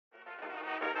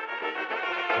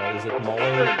Is it Molly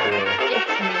or? It's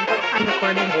me. I'm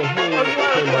recording. Oh, hey, Oh, you are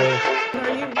hey, Molly. recording.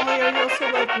 Are you, Molly, are you also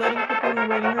like letting people in the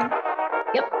waiting room?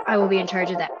 Yep, I will be in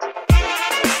charge of that.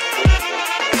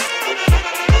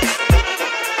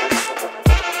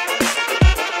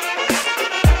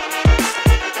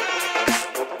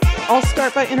 I'll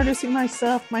start by introducing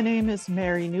myself. My name is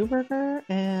Mary Newberger,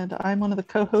 and I'm one of the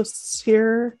co-hosts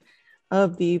here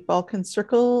of the Balkan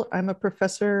Circle. I'm a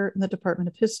professor in the Department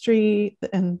of History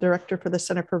and director for the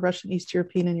Center for Russian, East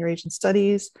European, and Eurasian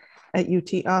Studies at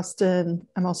UT Austin.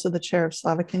 I'm also the chair of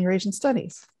Slavic and Eurasian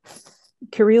Studies.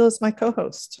 Kirill is my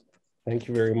co-host. Thank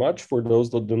you very much. For those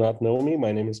that do not know me,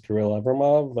 my name is Kirill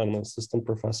Avramov. I'm an assistant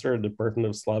professor at the Department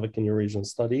of Slavic and Eurasian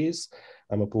Studies.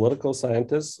 I'm a political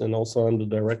scientist, and also I'm the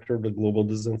director of the Global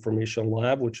Disinformation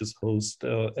Lab, which is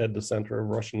hosted at the Center of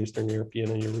Russian, Eastern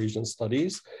European, and Eurasian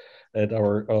Studies at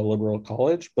our liberal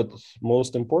college. But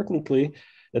most importantly,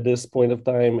 at this point of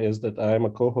time is that I'm a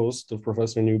co-host of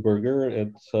Professor Newberger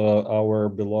at our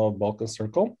beloved Balkan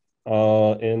Circle.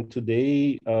 And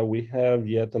today we have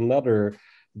yet another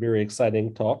very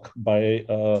exciting talk by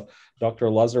Dr.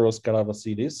 Lazaros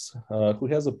Karavasilis, who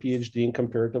has a PhD in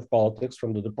comparative politics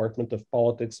from the Department of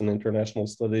Politics and International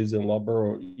Studies in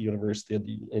Loughborough University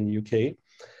in the UK.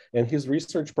 And his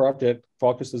research project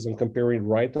focuses on comparing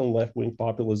right and left-wing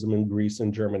populism in Greece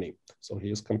and Germany. So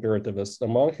he is comparativist.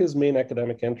 Among his main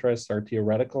academic interests are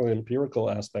theoretical and empirical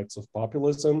aspects of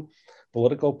populism,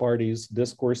 political parties,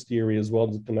 discourse theory, as well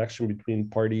as the connection between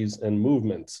parties and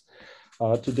movements.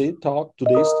 Today's talk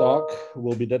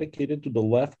will be dedicated to the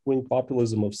left-wing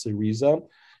populism of SYRIZA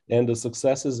and the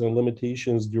successes and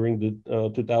limitations during the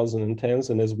 2010s.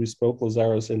 And as we spoke,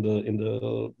 Lazaros, in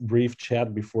the brief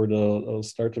chat before the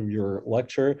start of your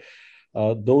lecture,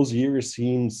 those years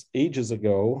seems ages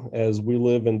ago, as we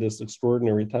live in this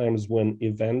extraordinary times when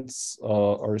events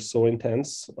are so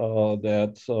intense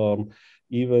that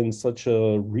even such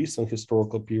a recent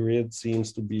historical period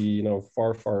seems to be,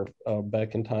 far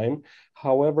back in time.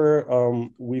 However,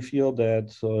 we feel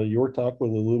that your talk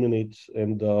will illuminate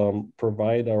and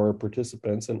provide our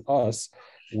participants and us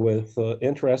with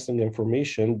interesting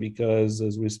information, because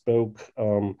as we spoke,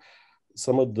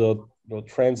 some of the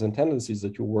trends and tendencies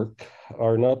that you work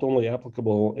are not only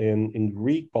applicable in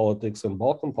Greek politics and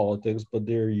Balkan politics, but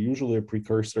they're usually a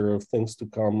precursor of things to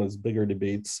come as bigger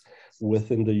debates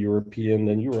within the European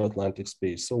and Euro-Atlantic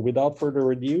space. So without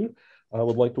further ado, I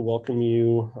would like to welcome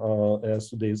you as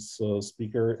today's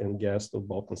speaker and guest of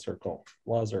Balkan Circle.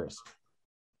 Lazaros.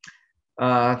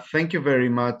 Thank you very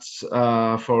much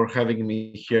for having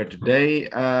me here today.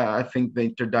 I think the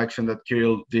introduction that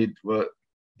Kirill did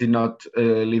not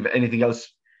leave anything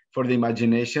else for the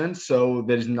imagination, so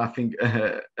there is nothing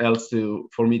else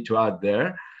for me to add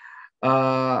there.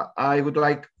 I would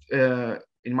like,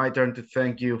 in my turn, to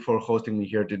thank you for hosting me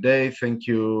here today. Thank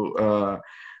you,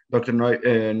 Dr.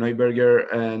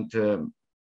 Neuberger and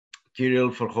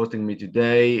Kirill, for hosting me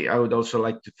today. I would also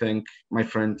like to thank my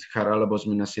friend Charalabos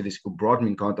Minasidis, who brought me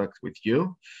in contact with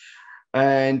you.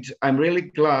 And I'm really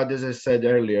glad, as I said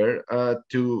earlier,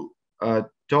 to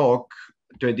talk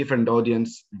to a different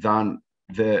audience than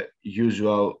the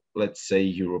usual, let's say,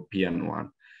 European one.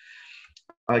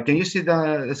 Can you see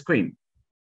the screen?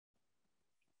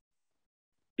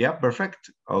 Yeah, perfect.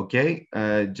 Okay,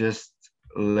 just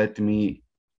let me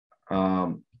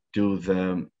do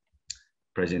the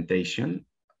presentation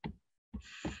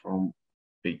from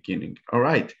beginning. All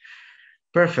right,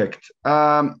 perfect.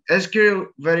 As Kirill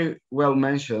very well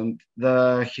mentioned,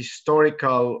 the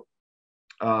historical,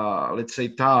 let's say,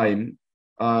 time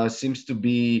seems to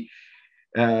be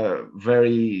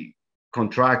very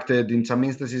contracted in some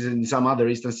instances, in some other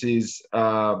instances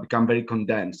become very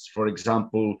condensed. For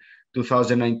example,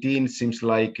 2019 seems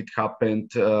like it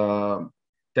happened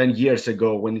 10 years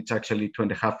ago when it's actually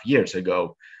 2.5 years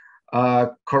ago.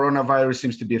 Coronavirus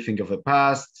seems to be a thing of the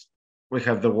past. We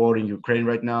have the war in Ukraine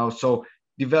right now. So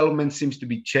development seems to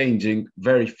be changing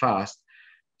very fast.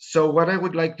 So what I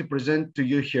would like to present to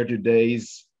you here today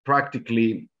is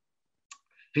practically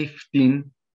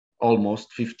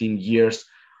almost 15 years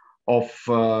of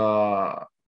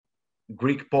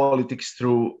Greek politics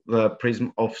through the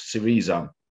prism of SYRIZA.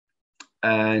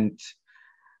 And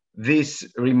this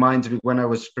reminds me, when I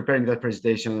was preparing that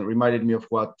presentation, reminded me of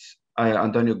what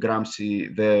Antonio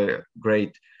Gramsci, the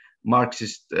great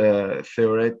Marxist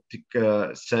theoretic,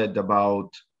 said about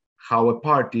how a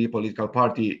political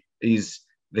party, is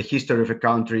the history of a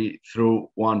country through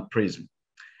one prism.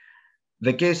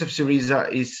 The case of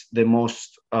SYRIZA is the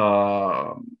most,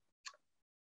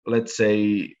 let's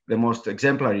say, the most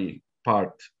exemplary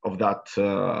part of that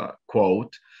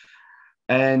quote.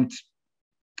 And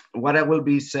what I will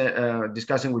be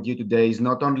discussing with you today is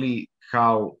not only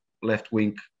how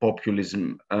left-wing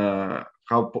populism,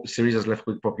 how Syriza's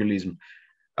left-wing populism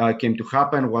came to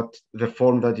happen, what the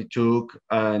form that it took,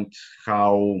 and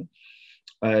how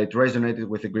it resonated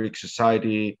with the Greek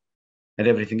society and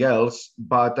everything else.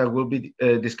 But I will be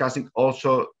discussing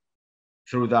also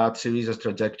through that Syriza's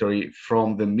trajectory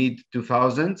from the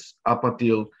mid-2000s up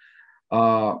until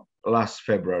last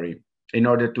February, in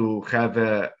order to have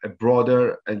a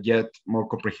broader and yet more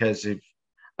comprehensive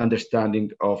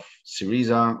understanding of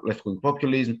Syriza, left-wing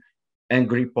populism, and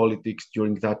Greek politics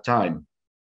during that time.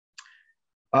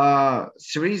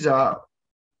 Syriza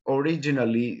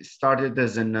originally started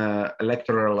as an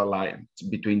electoral alliance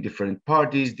between different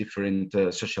parties, different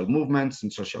social movements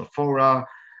and social fora,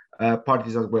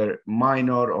 parties that were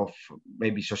minor, of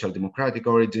maybe social democratic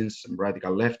origins,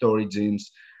 radical left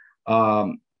origins.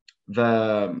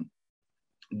 The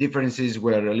differences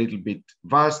were a little bit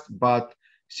vast, but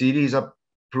Syriza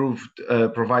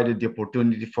provided the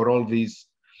opportunity for all these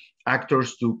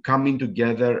actors to come in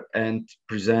together and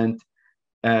present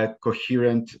a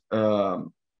coherent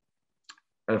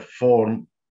form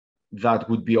that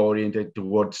would be oriented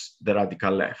towards the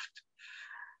radical left.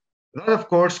 That, of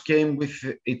course, came with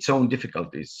its own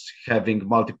difficulties. Having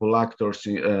multiple actors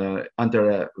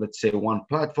under, let's say, one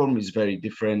platform is very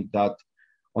different. That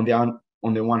on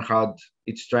the one hand,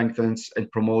 it strengthens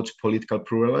and promotes political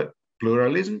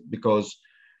pluralism, because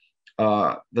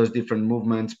those different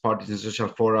movements, parties, and social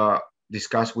fora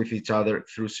discuss with each other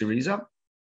through Syriza.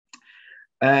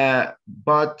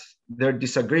 But their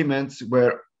disagreements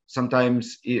were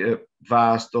sometimes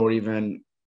vast, or even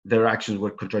their actions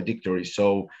were contradictory.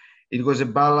 So it was a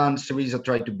balance. Syriza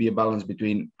tried to be a balance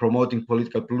between promoting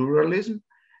political pluralism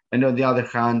and, on the other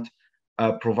hand,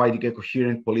 providing a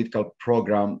coherent political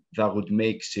program that would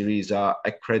make Syriza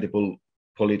a credible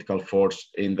political force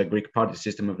in the Greek party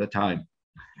system of the time.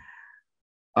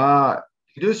 To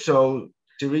do so,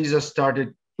 Syriza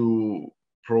started to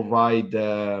provide,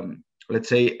 let's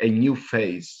say, a new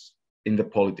phase in the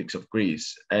politics of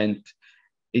Greece. And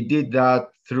it did that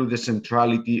through the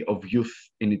centrality of youth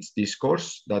in its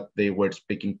discourse, that they were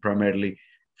speaking primarily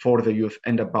for the youth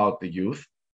and about the youth.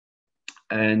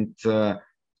 And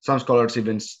some scholars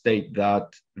even state that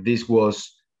this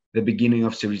was the beginning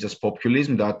of Syriza's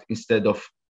populism, that instead of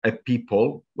a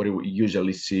people, what we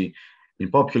usually see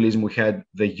in populism, we had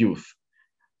the youth.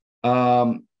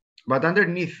 But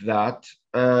underneath that,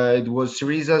 it was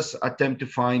Syriza's attempt to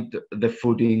find the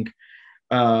footing,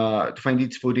 to find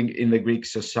its footing in the Greek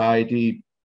society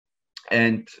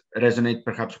and resonate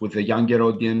perhaps with the younger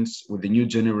audience, with the new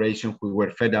generation who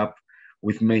were fed up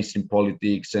with mainstream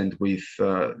politics and with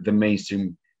the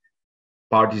mainstream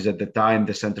parties at the time,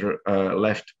 the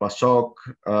center-left PASOK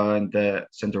and the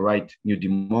center-right New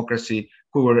Democracy,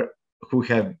 who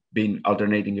have been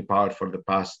alternating in power for the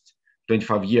past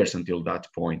 25 years until that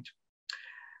point.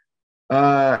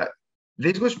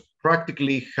 This was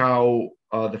practically how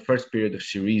the first period of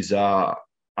Syriza,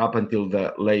 up until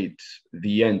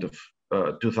the end of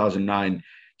 2009,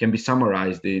 can be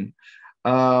summarized in.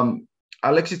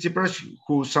 Alexis Tsipras,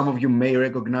 who some of you may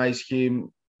recognize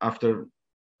him after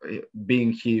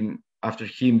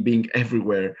him being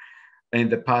everywhere in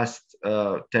the past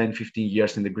 10, 15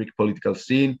 years in the Greek political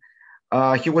scene,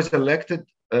 he was elected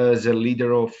as a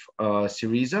leader of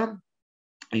Syriza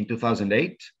in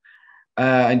 2008.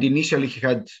 And initially he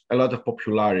had a lot of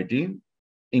popularity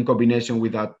in combination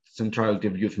with that centrality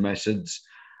of youth message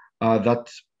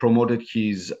that promoted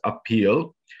his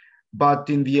appeal. But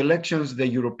in the elections, the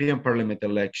European Parliament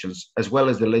elections, as well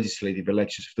as the legislative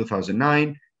elections of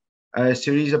 2009,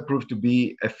 Syriza proved to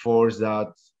be a force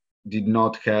that did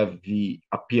not have the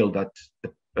appeal that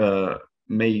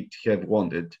may it have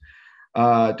wanted.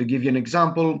 To give you an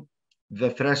example, the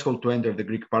threshold to enter the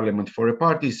Greek Parliament for a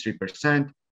party is 3%,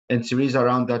 and Syriza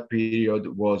around that period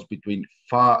was between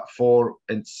 4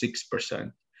 and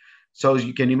 6%. So as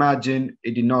you can imagine,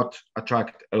 it did not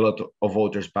attract a lot of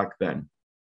voters back then.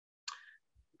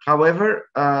 However,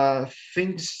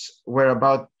 things were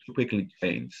about to quickly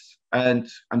change. And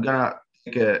I'm gonna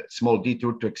take a small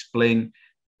detour to explain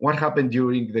what happened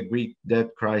during the Greek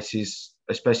debt crisis,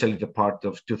 especially the part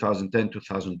of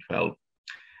 2010-2012.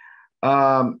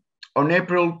 On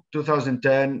April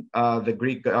 2010, the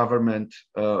Greek government,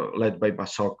 led by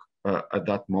PASOK at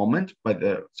that moment, by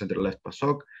the center-left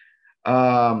PASOK,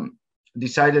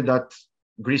 decided that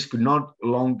Greece could not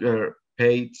longer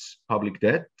pay its public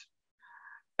debt,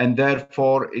 and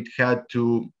therefore it had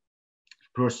to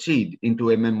proceed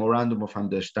into a memorandum of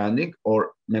understanding,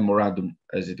 or memorandum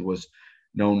as it was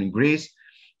known in Greece,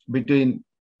 between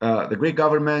the Greek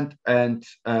government and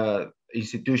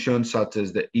institutions such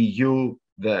as the EU,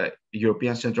 the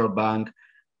European Central Bank,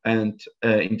 and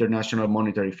International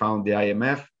Monetary Fund, the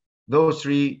IMF, those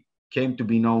three came to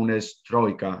be known as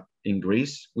Troika in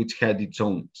Greece, which had its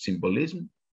own symbolism.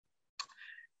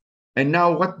 And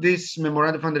now what this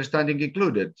memorandum of understanding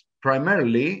included?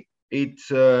 Primarily, it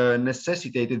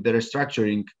necessitated the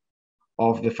restructuring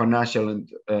of the financial and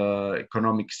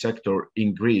economic sector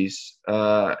in Greece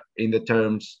in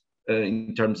terms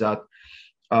that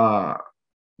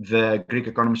the Greek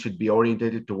economy should be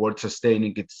oriented towards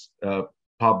sustaining its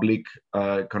public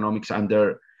economics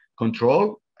under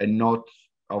control and not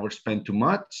overspend too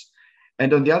much.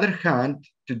 And on the other hand,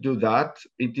 to do that,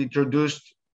 it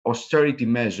introduced austerity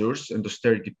measures and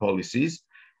austerity policies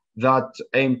that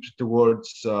aimed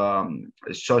towards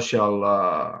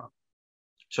social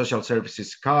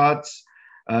services cuts,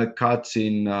 cuts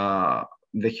in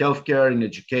the healthcare, in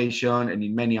education, and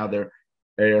in many other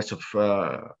areas of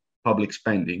public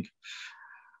spending.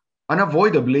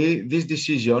 Unavoidably, this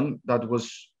decision that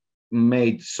was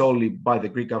made solely by the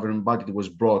Greek government, but it was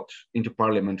brought into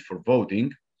parliament for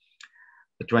voting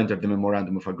to enter the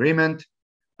memorandum of agreement,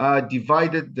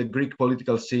 divided the Greek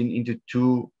political scene into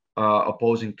two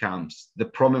opposing camps. The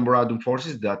pro-memorandum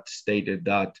forces that stated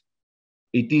that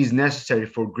it is necessary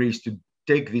for Greece to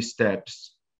take these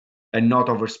steps and not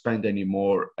overspend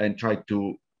anymore and try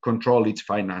to control its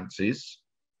finances.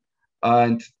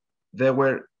 And there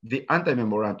were the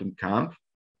anti-memorandum camp,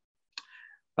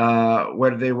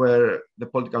 where they were the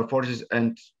political forces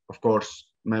and, of course,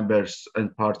 members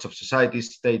and parts of society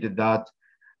stated that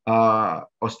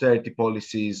austerity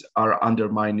policies are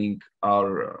undermining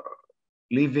our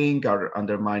living, are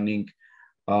undermining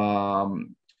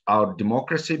our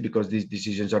democracy, because these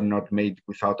decisions are not made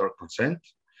without our consent.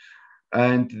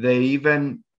 And they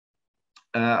even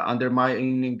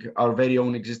undermining our very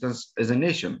own existence as a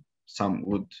nation, some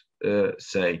would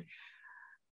say.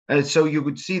 And so you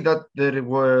could see that there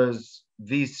was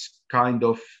this kind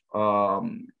of,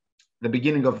 the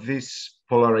beginning of this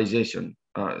polarization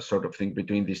sort of thing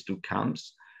between these two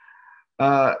camps.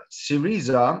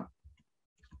 SYRIZA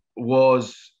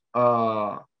was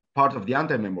part of the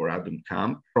anti-memorandum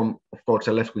camp from, of course,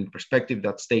 a left-wing perspective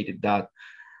that stated that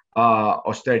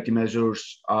austerity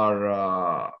measures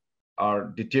are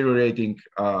deteriorating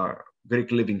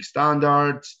Greek living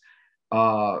standards.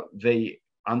 They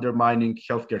undermining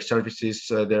healthcare services.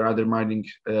 They're undermining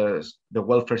the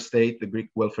welfare state, the Greek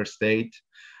welfare state.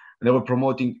 And they were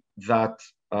promoting that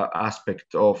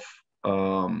aspect of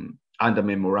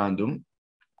anti-memorandum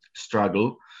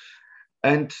struggle.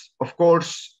 And of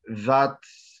course, that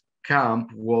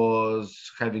camp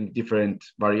was having different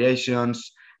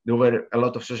variations. There were a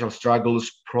lot of social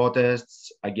struggles,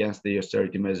 protests against the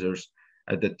austerity measures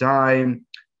at the time,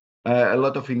 a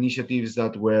lot of initiatives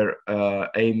that were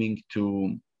aiming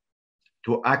to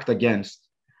act against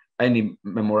any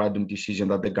memorandum decision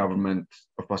that the government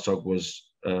of PASOK was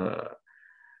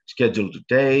scheduled to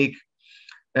take.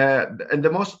 And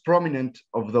the most prominent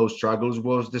of those struggles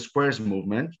was the Squares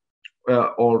movement,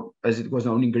 or as it was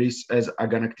known in Greece as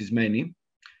Aganaktismeni.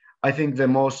 I think the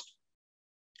most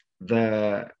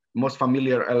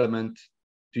familiar element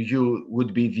to you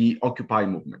would be the Occupy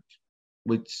movement,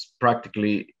 which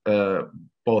practically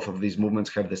both of these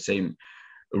movements have the same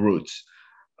roots.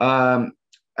 And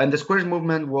the Squares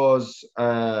movement was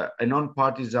a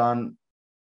non-partisan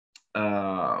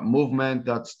movement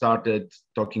that started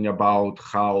talking about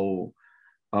how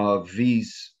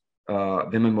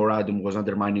the memorandum was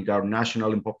undermining our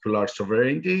national and popular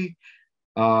sovereignty,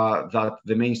 that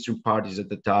the mainstream parties at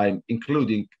the time,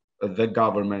 including the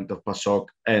government of PASOK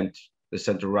and the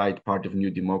center-right Party of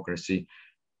New Democracy,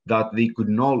 that they could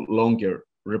no longer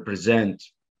represent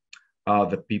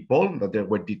the people, that they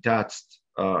were detached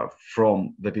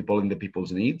from the people and the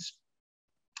people's needs.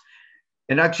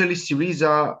 And actually,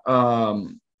 SYRIZA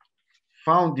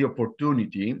found the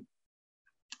opportunity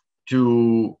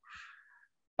to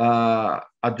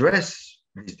address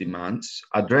these demands,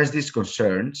 address these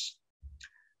concerns,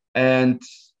 and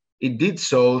it did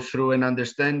so through an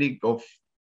understanding of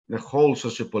the whole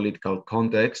sociopolitical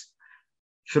context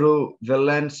through the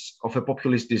lens of a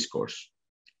populist discourse.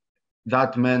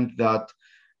 That meant that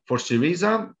for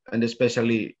SYRIZA, and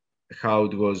especially how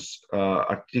it was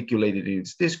articulated in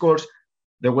its discourse,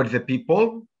 there were the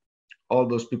people, all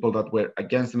those people that were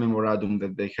against the memorandum,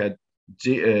 that they had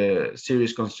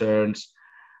serious concerns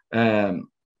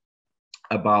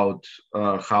about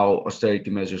how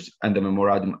austerity measures and the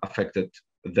memorandum affected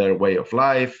their way of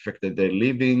life, affected their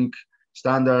living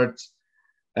standards.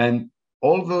 And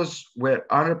all those were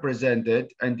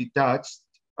unrepresented and detached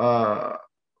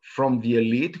from the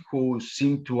elite, who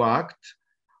seemed to act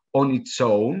on its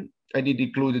own, and it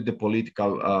included the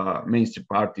political mainstream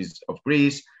parties of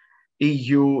Greece,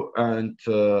 EU and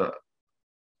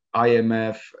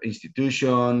IMF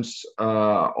institutions,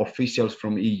 officials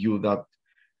from EU that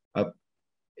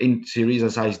in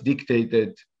Syriza's eyes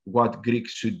dictated what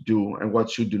Greeks should do and what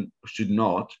should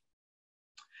not.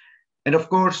 And of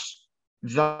course,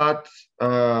 that,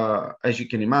 as you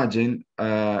can imagine,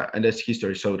 and as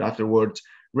history showed afterwards,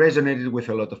 resonated with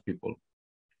a lot of people.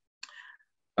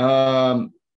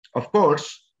 Of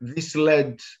course, this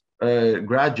led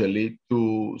gradually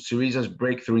to Syriza's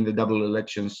breakthrough in the double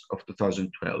elections of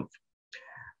 2012.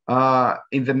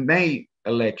 In the May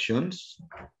elections,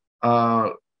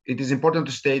 it is important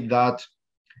to state that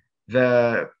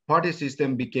the party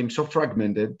system became so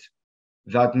fragmented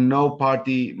that no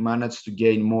party managed to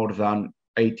gain more than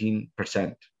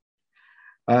 18%.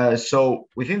 So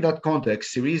within that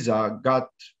context, Syriza got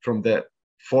from the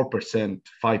 4%,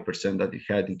 5% that it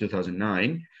had in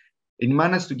 2009, it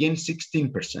managed to gain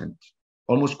 16%,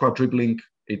 almost quadrupling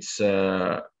its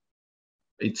voter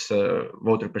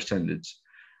percentage.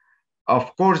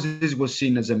 Of course, this was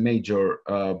seen as a major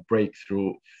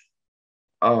breakthrough,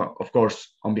 of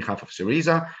course, on behalf of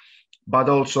Syriza, but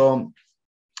also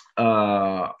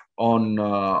from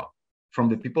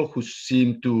the people who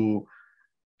seem to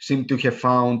have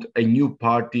found a new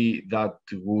party that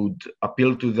would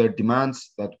appeal to their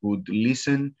demands, that would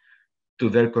listen to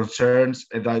their concerns,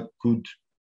 and that could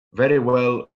very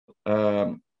well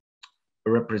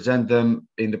represent them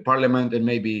in the parliament and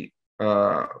maybe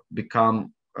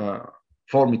form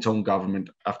its own government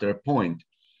after a point.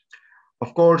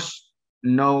 Of course,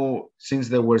 since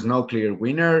there was no clear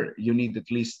winner, you need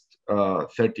at least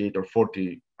 38 or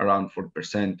 40, around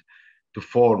 40% to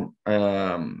form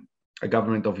a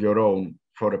government of your own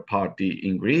for a party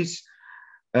in Greece.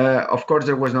 Of course,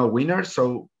 there was no winner,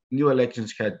 so new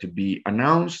elections had to be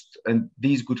announced, and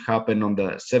these could happen on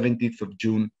the 17th of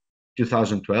June,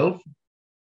 2012.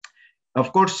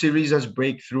 Of course, Syriza's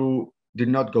breakthrough did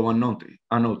not go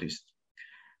unnoticed.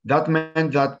 That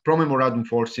meant that pro-memorandum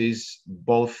forces,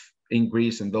 both in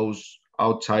Greece and those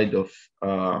outside of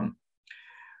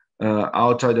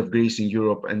Greece, in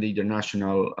Europe and the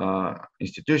international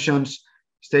institutions,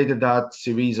 stated that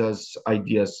Syriza's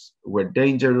ideas were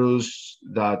dangerous,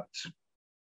 that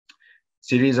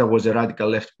Syriza was a radical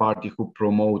left party who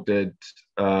promoted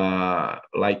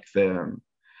like the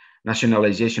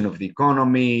nationalization of the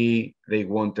economy. They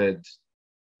wanted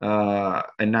a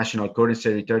national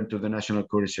currency, return to the national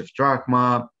currency of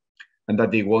drachma, and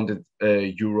that they wanted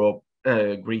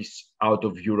Greece out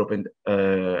of Europe and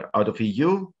out of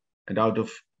EU and out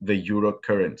of the euro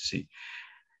currency.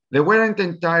 They weren't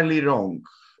entirely wrong.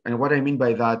 And what I mean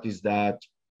by that is that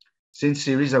since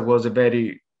Syriza was a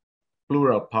very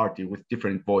plural party with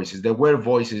different voices, there were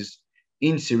voices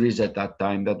in Syriza at that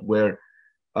time that were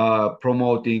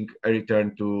promoting a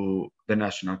return to the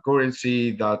national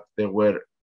currency, that they were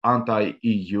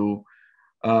anti-EU,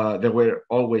 they were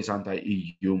always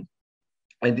anti-EU.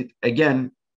 And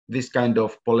again, this kind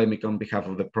of polemic on behalf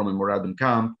of the pro-memorandum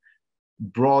camp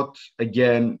brought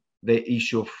again the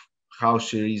issue of how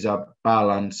Syriza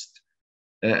balanced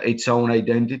its own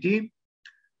identity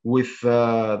with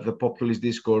the populist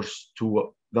discourse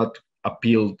that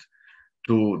appealed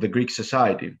to the Greek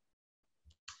society.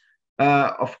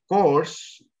 Of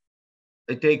course,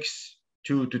 it takes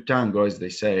two to tango, as they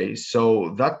say.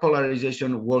 So that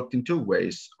polarization worked in two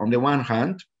ways. On the one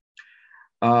hand,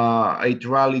 it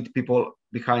rallied people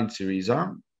behind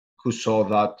Syriza, who saw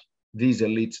that these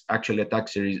elites actually attack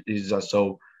Syriza,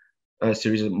 so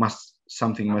Syriza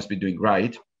something must be doing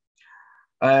right.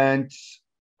 And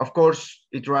of course,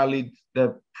 it rallied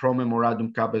the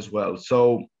pro-memorandum camp as well.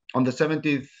 So on the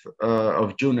 17th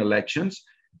of June elections,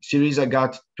 Syriza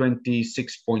got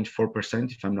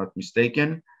 26.4%, if I'm not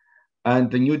mistaken,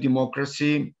 and the New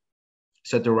Democracy,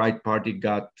 center-right party,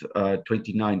 got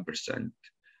 29%.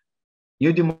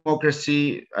 New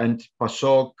Democracy and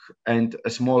PASOK and a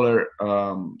smaller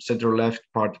center-left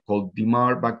party called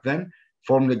DIMAR back then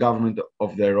formed a government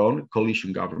of their own,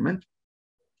 coalition government.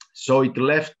 So it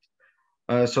left,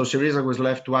 so Syriza was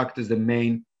left to act as the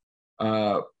main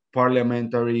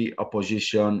parliamentary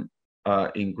opposition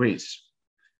in Greece.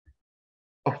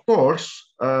 Of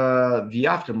course, the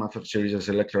aftermath of Syriza's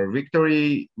electoral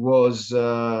victory was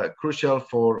crucial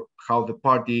for how the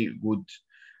party would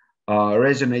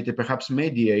resonate and perhaps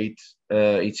mediate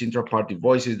its intra-party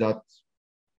voices that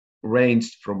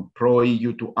ranged from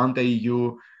pro-EU to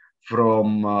anti-EU,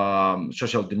 from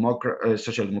social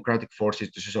democratic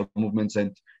forces to social movements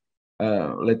and,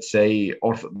 let's say,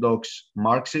 orthodox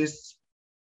Marxists.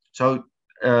 So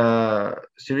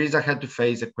Syriza had to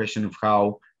face a question of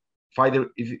how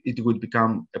if it would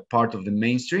become a part of the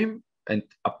mainstream and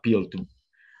appeal to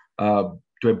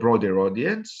a broader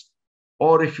audience,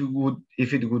 or if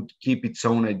it would keep its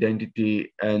own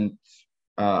identity and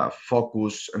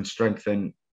focus and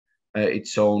strengthen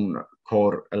its own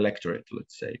core electorate,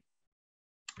 let's say.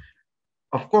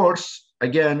 Of course,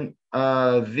 again,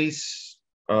 this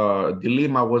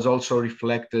dilemma was also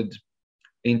reflected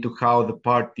into how the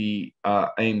party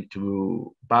aimed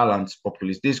to balance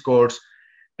populist discourse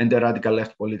and the radical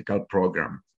left political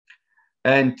program.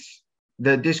 And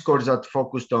the discourse that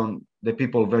focused on the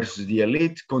people versus the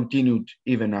elite continued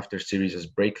even after Syriza's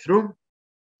breakthrough.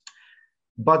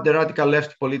 But the radical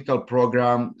left political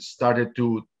program started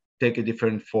to take a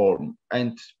different form.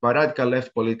 And by radical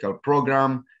left political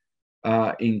program,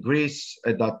 in Greece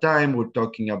at that time, we're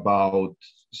talking about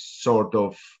sort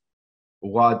of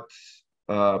what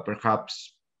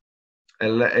perhaps a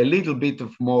little bit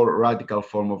of more radical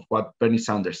form of what Bernie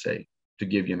Sanders said, to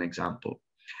give you an example.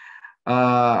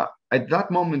 At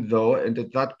that moment, though, and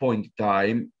at that point in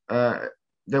time,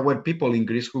 there were people in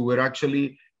Greece who were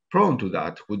actually prone to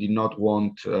that, who did not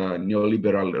want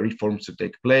neoliberal reforms to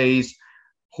take place,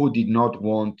 who did not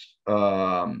want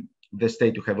the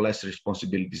state to have less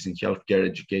responsibilities in healthcare,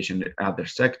 education, and other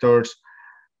sectors.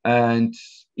 And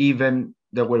even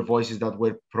there were voices that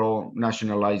were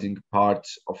pro-nationalizing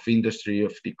parts of industry,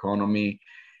 of the economy,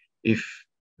 if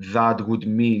that would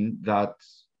mean that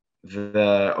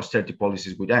the austerity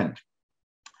policies would end.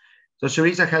 So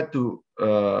Syriza had to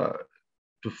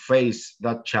face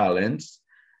that challenge,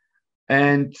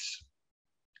 and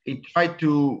it tried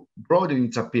to broaden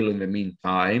its appeal in the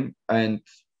meantime and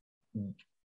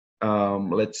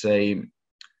let's say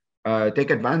take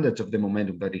advantage of the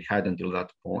momentum that it had until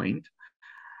that point.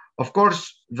 Of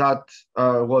course, that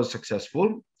was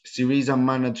successful. Syriza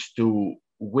managed to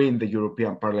win the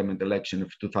European Parliament election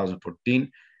of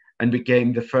 2014 and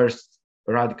became the first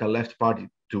radical left party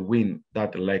to win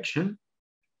that election.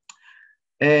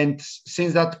 And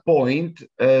since that point,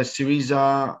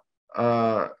 Syriza,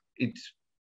 it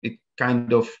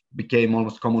kind of became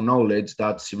almost common knowledge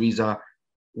that Syriza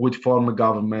would form a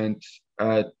government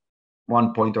at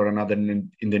one point or another in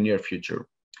the near future.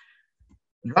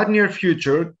 That near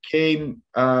future came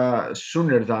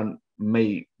sooner than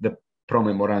the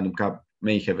pro-memorandum cap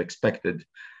may have expected,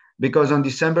 because on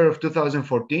December of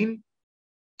 2014,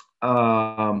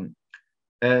 a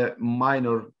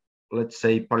minor, let's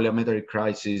say, parliamentary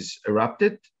crisis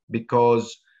erupted,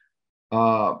 because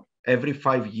every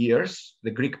 5 years,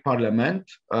 the Greek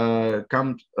parliament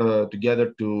comes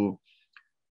together to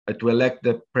elect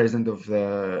the president of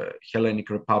the Hellenic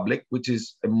Republic, which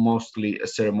is mostly a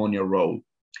ceremonial role.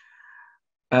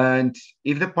 And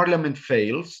if the parliament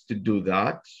fails to do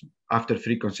that after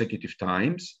 3 consecutive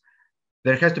times,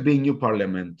 there has to be a new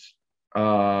parliament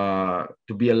to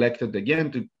be elected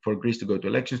again, for Greece to go to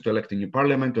elections, to elect a new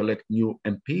parliament, to elect new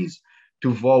MPs,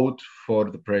 to vote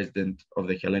for the president of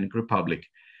the Hellenic Republic.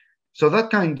 So that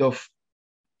kind of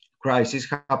crisis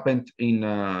happened in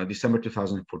December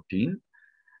 2014,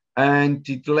 and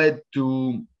it led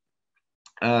to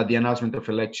the announcement of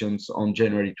elections on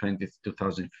January 20th,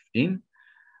 2015,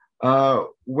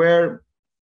 where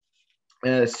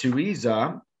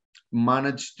Syriza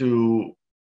managed to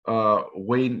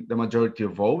win the majority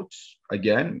of votes.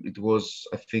 Again, it was,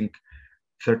 I think,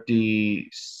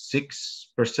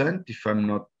 36%, if I'm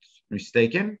not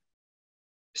mistaken.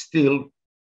 Still,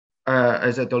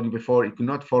 as I told you before, it could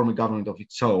not form a government of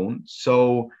its own.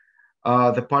 So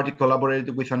the party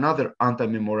collaborated with another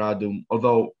anti-memorandum,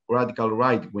 although radical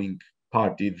right-wing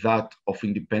party, that of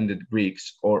Independent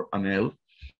Greeks, or ANEL.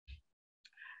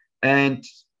 And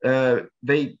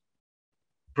they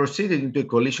proceeded into a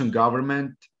coalition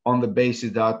government on the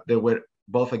basis that they were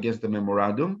both against the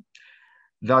memorandum,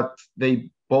 that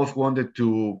they both wanted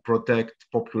to protect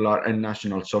popular and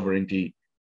national sovereignty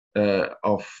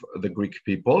of the Greek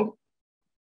people,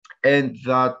 and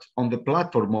that on the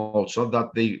platform also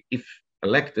that they, if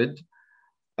elected,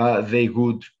 they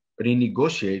would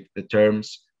renegotiate the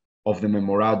terms of the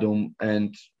memorandum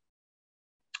and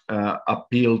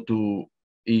appeal to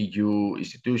EU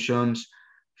institutions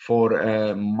for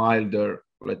a milder,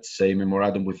 let's say,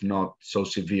 memorandum with not so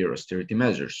severe austerity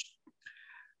measures.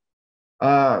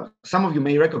 Some of you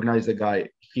may recognize the guy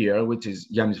here, which is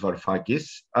Yanis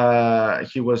Varoufakis.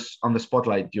 He was on the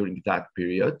spotlight during that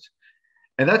period.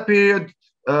 And that period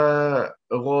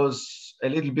was a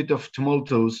little bit of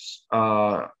tumultuous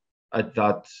at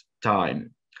that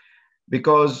time,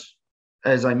 because,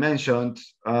 as I mentioned,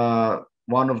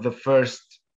 one of the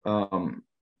first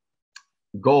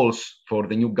goals for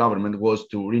the new government was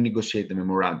to renegotiate the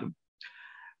memorandum.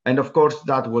 And of course,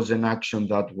 that was an action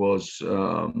that was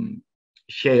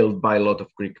hailed by a lot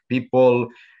of Greek people.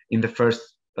 In the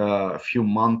first few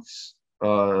months,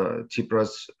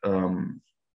 Tsipras'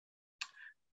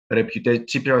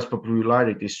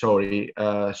 popularity,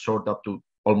 soared up to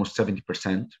almost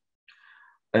 70%,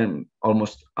 and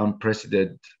almost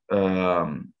unprecedented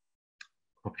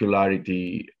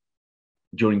popularity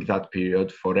during that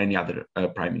period for any other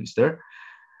prime minister.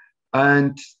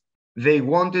 And the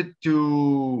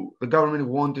government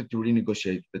wanted to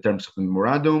renegotiate the terms of the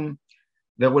memorandum.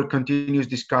 There were continuous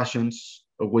discussions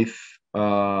with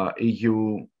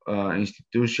EU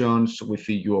institutions, with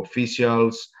EU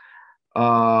officials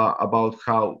about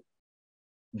how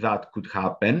that could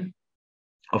happen.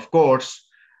 Of course,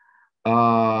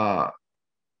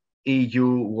 EU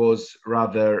was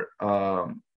rather,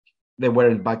 they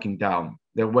weren't backing down.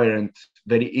 They weren't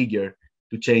very eager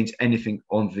to change anything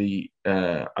on the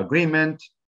agreement.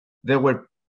 They were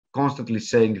constantly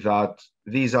saying that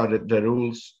these are the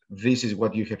rules, this is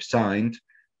what you have signed,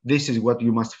 this is what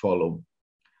you must follow.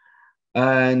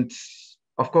 And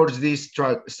of course, this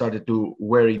started to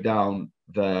wear down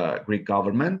the Greek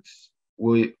government,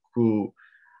 who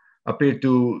appeared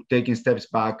to taking steps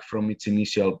back from its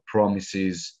initial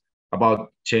promises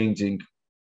about changing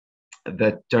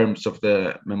the terms of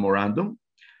the memorandum.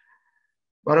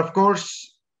 But of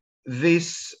course,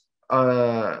 this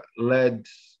led,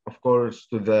 of course,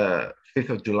 to the 5th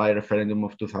of July referendum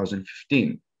of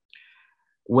 2015,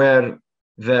 where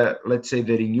let's say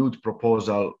the renewed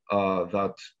proposal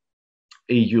that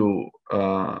EU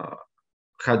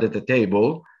had at the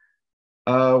table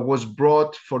was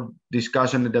brought for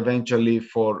discussion and eventually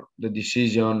for the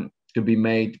decision to be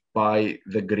made by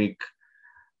the Greek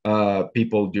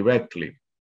people directly.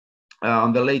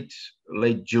 On the late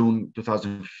June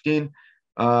 2015,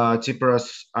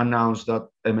 Tsipras announced that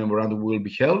a memorandum will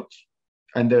be held,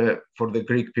 and for the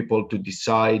Greek people to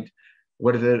decide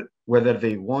whether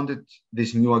they wanted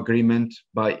this new agreement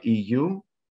by EU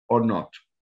or not.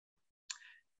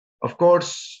 Of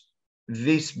course,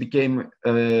 this became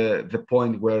the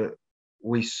point where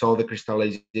we saw the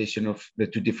crystallization of the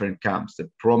two different camps,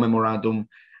 the pro-memorandum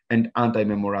and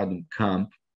anti-memorandum camp,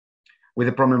 with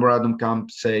the pro-memorandum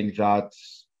camp saying that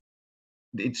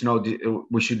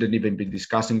we shouldn't even be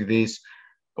discussing this.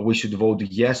 We should vote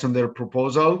yes on their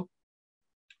proposal.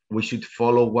 We should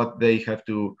follow what they have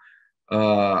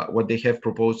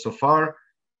proposed so far,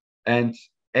 and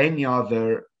any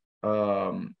other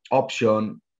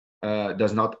option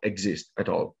does not exist at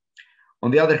all.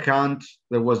 On the other hand,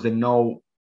 there was the no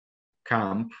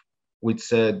camp, which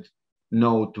said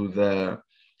no to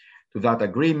that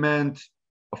agreement.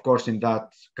 Of course, in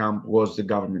that camp was the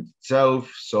government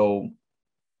itself. So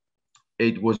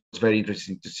it was very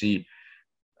interesting to see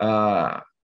the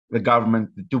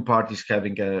government, the two parties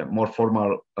having a more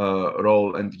formal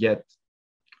role and yet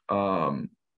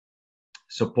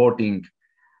supporting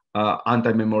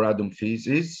anti-memorandum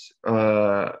thesis.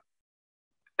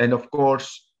 And of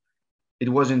course, it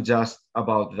wasn't just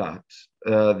about that.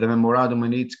 The memorandum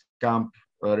in each camp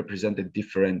represented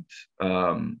different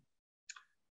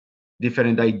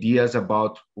ideas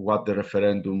about what the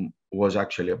referendum was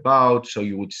actually about. So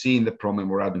you would see in the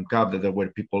pro-memorandum camp that there were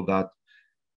people that,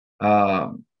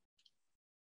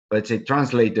 let's say,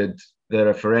 translated the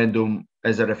referendum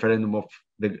as a referendum of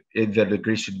either the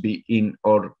Greece should be in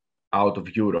or out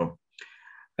of Euro.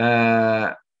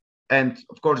 And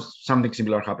of course, something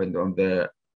similar happened on the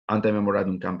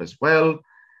anti-memorandum camp as well.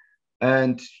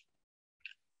 And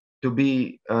to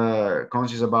be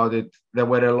conscious about it, there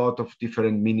were a lot of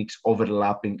different meanings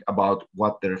overlapping about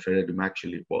what the referendum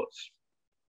actually was.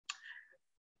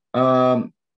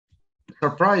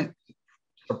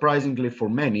 Surprisingly for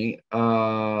many,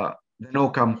 the no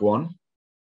camp won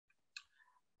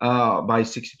by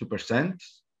 62%,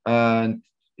 and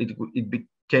it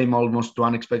became almost too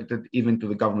unexpected even to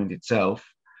the government itself,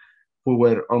 who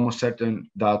were almost certain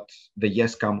that the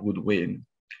yes camp would win.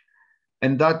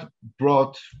 And that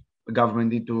brought the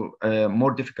government into a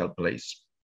more difficult place.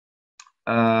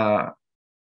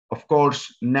 Of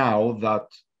course, now that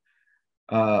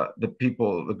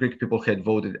the Greek people had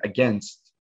voted against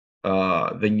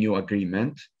the new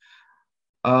agreement,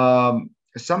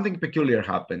 something peculiar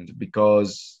happened,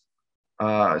 because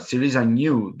SYRIZA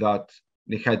knew that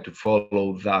they had to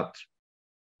follow that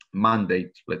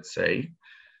mandate, let's say.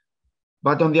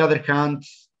 But on the other hand,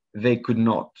 they could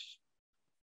not,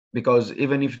 because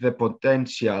even if the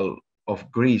potential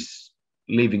of Greece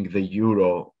leaving the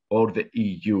Euro or the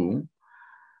EU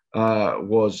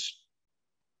was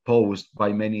posed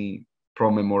by many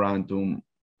pro-memorandum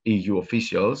EU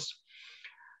officials,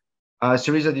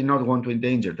 SYRIZA did not want to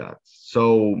endanger that.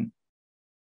 So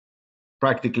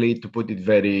practically, to put it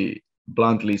very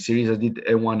bluntly, SYRIZA did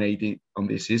a 180 on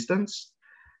the assistance.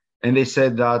 And they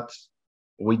said that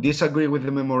we disagree with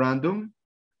the memorandum,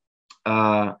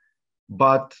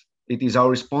 but it is our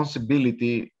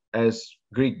responsibility as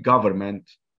Greek government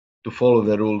to follow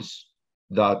the rules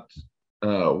that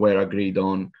were agreed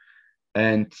on.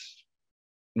 And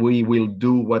we will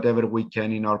do whatever we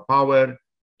can in our power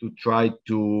to try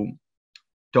to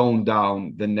tone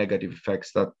down the negative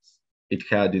effects that it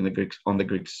had in on the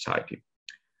Greek society.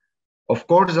 Of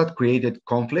course, that created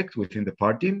conflict within the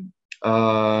party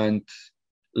and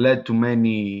led to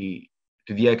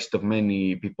the exit of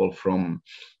many people from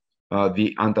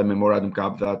the anti-memorandum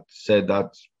camp that said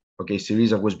that, okay,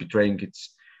 SYRIZA was betraying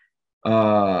its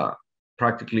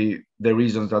practically the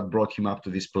reasons that brought him up to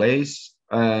this place.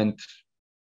 And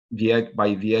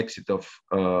by the exit of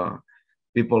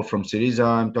people from SYRIZA,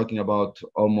 I'm talking about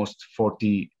almost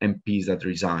 40 MPs that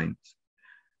resigned,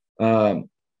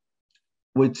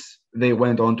 which they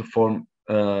went on to form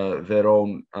their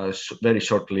own very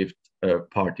short-lived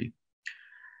party.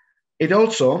 It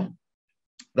also,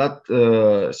 that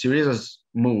SYRIZA's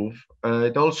move,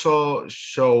 it also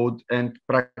showed and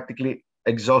practically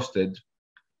exhausted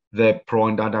the pro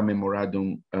and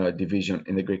anti-memorandum division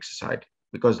in the Greek society,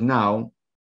 because now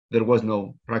there was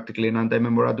practically an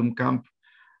anti-memorandum camp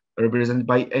represented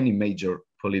by any major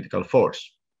political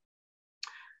force.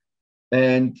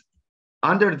 And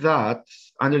under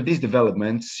these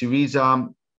developments, SYRIZA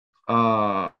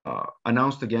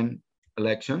announced again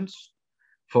elections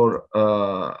for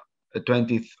the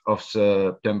 20th of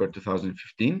September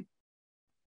 2015.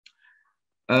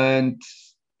 And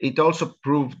it also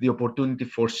proved the opportunity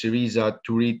for SYRIZA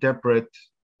to reinterpret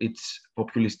its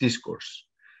populist discourse,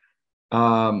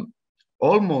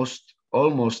 almost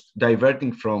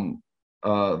diverting from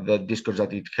the discourse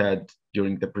that it had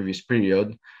during the previous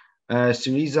period.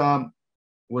 SYRIZA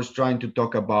was trying to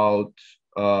talk about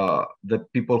the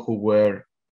people who were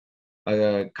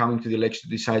coming to the election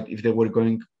to decide if they were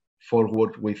going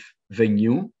forward with the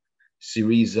new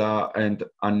SYRIZA and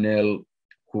ANEL,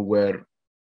 who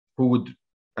would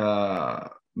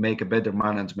make a better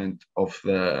management of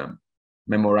the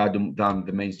memorandum than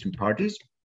the mainstream parties,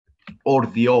 or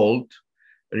the old,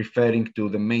 referring to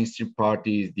the mainstream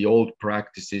parties, the old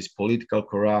practices, political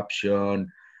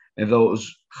corruption, and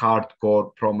those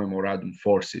hardcore pro-memorandum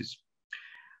forces.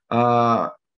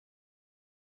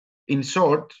 In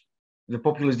short, the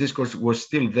populist discourse was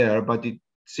still there, but it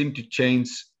seemed to change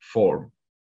form.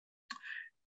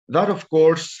 That, of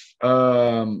course,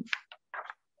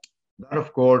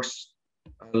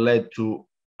 led to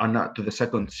the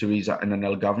second SYRIZA and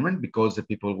ANEL government, because the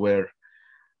people were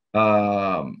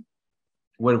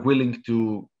willing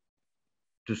to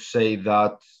say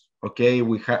that, okay,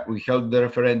 we held the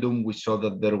referendum, we saw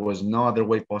that there was no other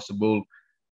way possible,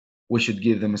 we should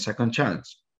give them a second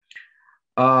chance.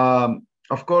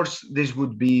 Of course, this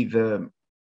would be the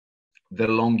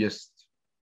longest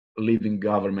living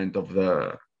government of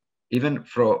the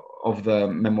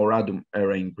memorandum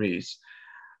era in Greece.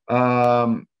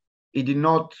 It did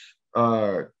not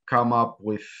come up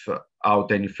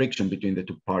without any friction between the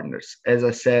two partners. As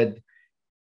I said,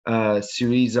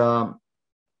 SYRIZA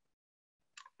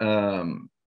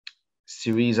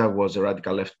was a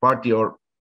radical left party, or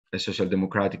a social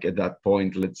democratic at that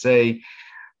point, let's say,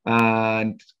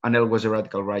 and ANEL was a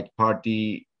radical right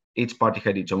party. Each party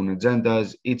had its own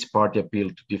agendas, each party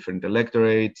appealed to different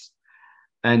electorates,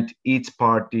 and each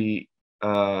party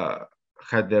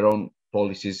had their own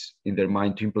policies in their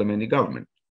mind to implement the government.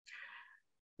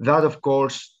 That, of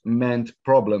course, meant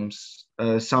problems,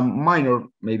 some minor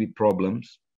maybe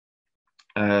problems,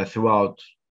 throughout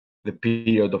the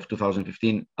period of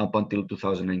 2015 up until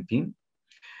 2019,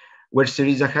 where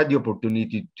SYRIZA had the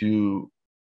opportunity to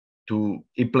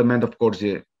implement, of course,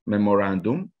 the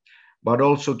memorandum, but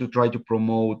also to try to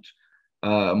promote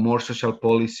more social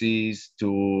policies,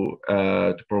 to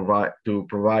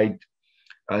provide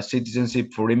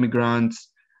citizenship for immigrants,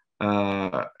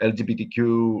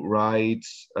 LGBTQ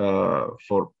rights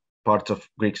for parts of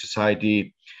Greek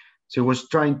society. So it was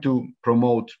trying to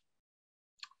promote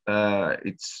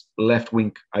its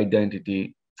left-wing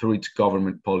identity through its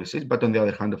government policies. But on the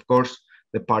other hand, of course,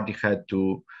 the party had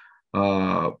to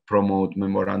promote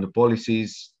memorandum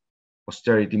policies,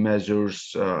 austerity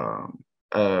measures,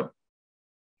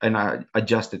 and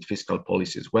adjusted fiscal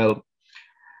policy as well.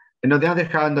 And on the other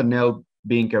hand, ANEL,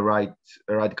 being a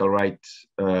radical right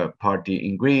party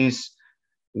in Greece,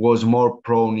 was more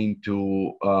prone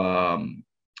into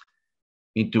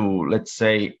let's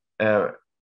say,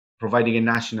 providing a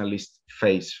nationalist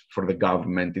face for the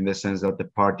government, in the sense that the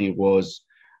party was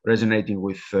resonating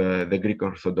with the Greek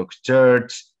Orthodox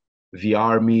Church, the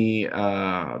army,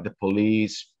 the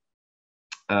police,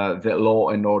 the law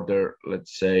and order,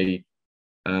 let's say,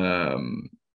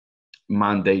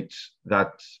 mandate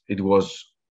that it was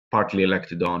partly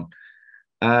elected on.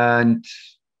 And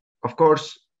of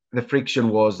course, the friction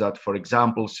was that, for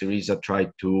example, SYRIZA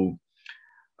tried to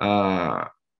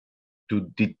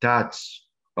detach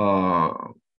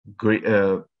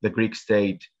the Greek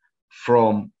state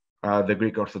from the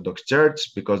Greek Orthodox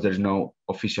Church, because there's no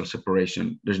official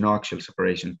separation, there's no actual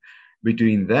separation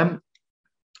between them.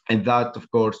 And that, of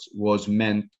course, was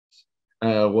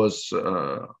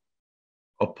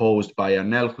opposed by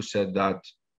Anel, who said that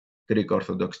Greek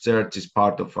Orthodox Church is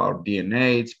part of our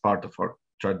DNA, it's part of our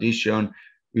tradition,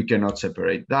 we cannot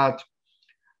separate that.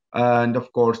 And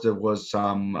of course, there was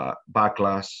some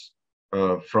backlash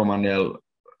from Anel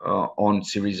on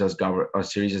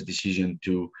SYRIZA's decision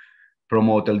to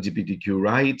promote LGBTQ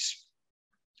rights.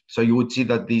 So you would see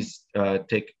that this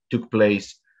took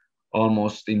place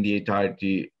almost in the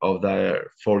entirety of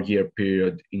their 4-year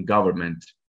period in government.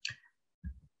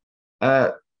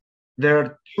 There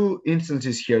are two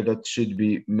instances here that should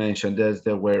be mentioned, as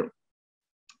there were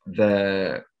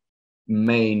the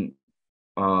main,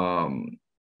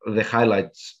 the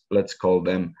highlights, let's call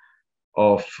them,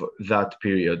 of that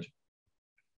period.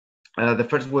 The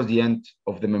first was the end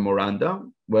of the memoranda,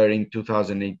 where in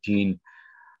 2018,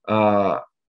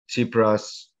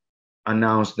 Tsipras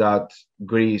announced that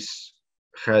Greece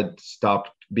had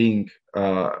stopped being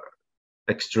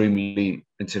extremely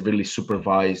and severely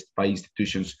supervised by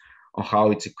institutions on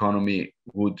how its economy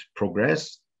would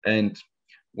progress. And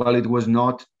while it was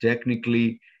not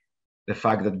technically the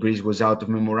fact that Greece was out of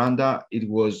memoranda, it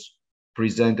was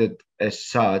presented as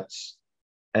such,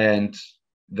 and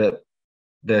the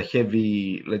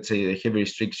heavy, let's say, the heavy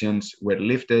restrictions were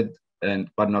lifted,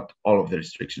 but not all of the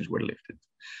restrictions were lifted.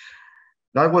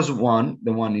 That was the one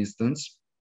instance.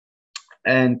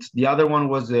 And the other one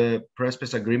was the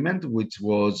Prespes agreement, which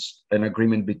was an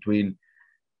agreement between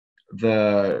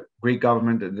the Greek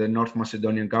government and the North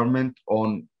Macedonian government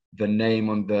on the name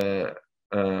of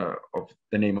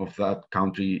that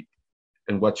country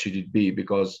and what should it be,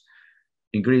 because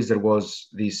in Greece there was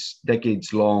this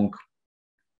decades-long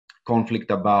conflict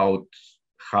about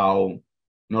how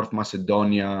North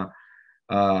Macedonia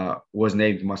was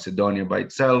named Macedonia by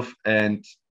itself, and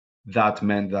that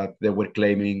meant that they were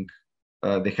claiming,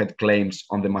 they had claims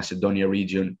on the Macedonia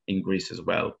region in Greece as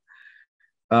well.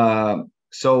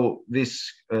 So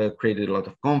this created a lot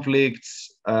of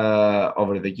conflicts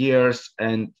over the years,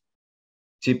 and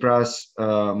Tsipras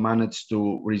managed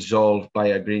to resolve by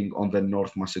agreeing on the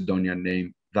North Macedonia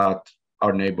name that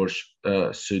our neighbors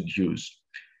should use.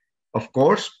 Of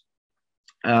course,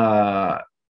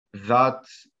 that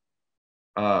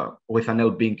with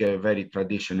Anel being a very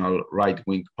traditional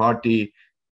right-wing party,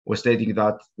 was stating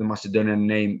that the Macedonian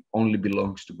name only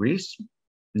belongs to Greece,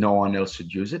 no one else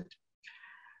should use it.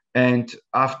 And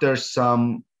after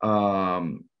some,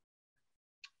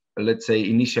 let's say,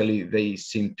 initially they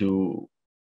seemed to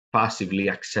passively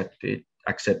accept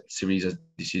SYRIZA's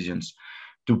decisions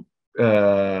to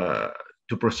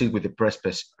proceed with the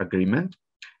Prespes agreement.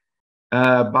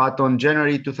 But on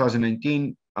January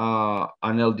 2019,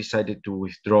 Anel decided to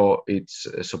withdraw its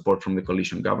support from the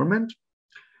coalition government.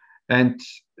 And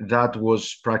that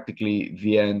was practically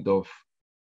the end of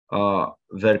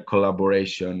their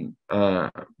collaboration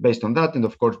based on that. And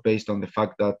of course, based on the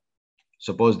fact that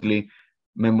supposedly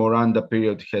memoranda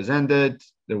period has ended,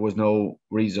 there was no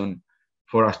reason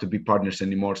for us to be partners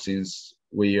anymore, since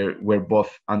we're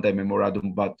both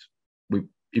anti-memorandum, but we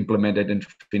implemented and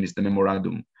finished the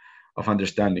memorandum of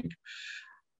understanding.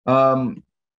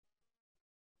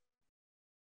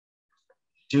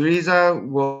 SYRIZA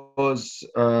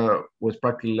was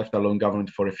practically left alone government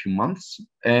for a few months,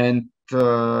 and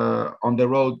on the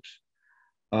road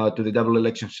to the double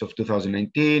elections of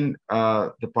 2019,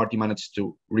 the party managed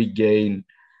to regain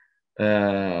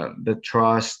the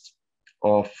trust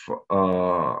of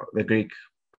the Greek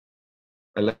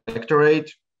electorate,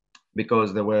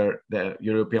 because there were the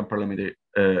European Parliament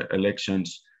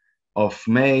elections of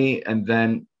May, and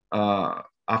then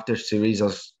after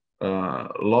SYRIZA's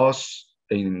loss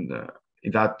in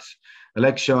that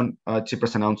election,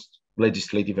 Tsipras announced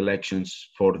legislative elections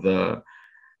for the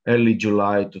early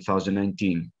July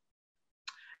 2019.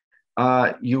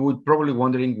 You would probably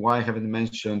wondering why I haven't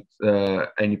mentioned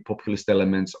any populist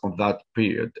elements of that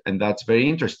period, and that's very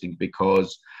interesting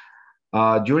because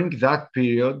during that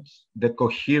period, the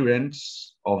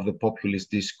coherence of the populist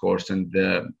discourse and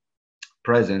the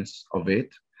presence of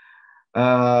it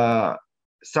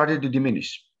started to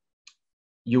diminish.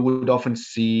 You would often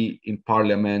see in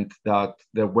parliament that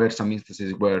there were some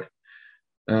instances where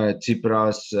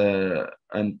Tsipras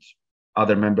and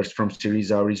other members from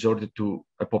SYRIZA resorted to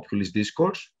a populist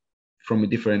discourse from a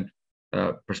different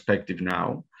perspective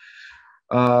now.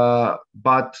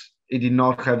 But it did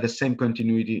not have the same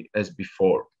continuity as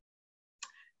before.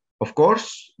 Of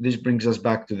course, this brings us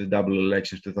back to the double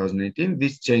elections 2018.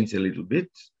 This changed a little bit,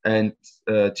 and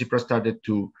Tsipras started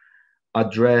to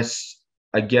address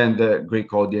again the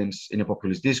Greek audience in a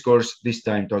populist discourse, this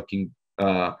time talking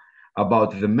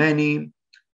about the many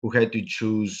who had to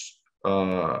choose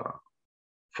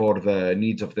for the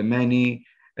needs of the many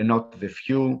and not the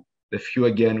few. The few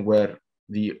again were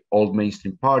the old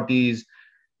mainstream parties.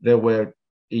 There were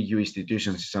EU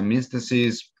institutions in some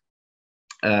instances,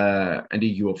 and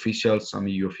EU officials, some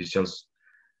EU officials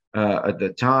at the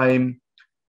time.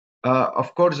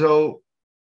 Of course, though,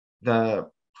 the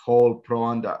whole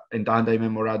pro and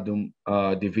anti-memorandum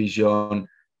division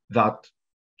that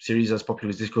SYRIZA's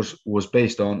populist discourse was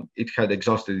based on, it had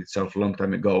exhausted itself a long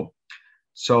time ago.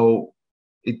 So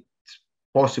it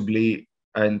possibly,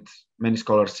 and many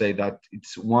scholars say that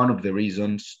it's one of the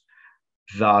reasons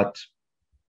that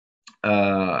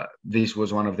this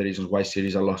was one of the reasons why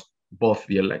SYRIZA lost both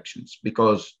the elections,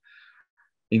 because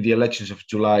in the elections of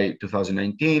July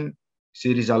 2019,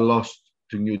 SYRIZA lost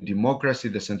to New Democracy,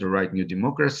 the center-right New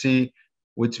Democracy,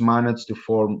 which managed to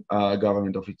form a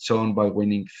government of its own by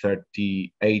winning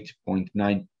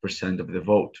 38.9% of the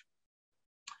vote.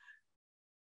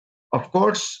 Of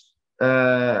course,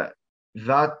 that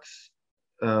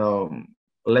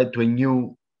led to a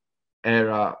new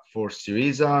era for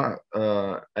SYRIZA,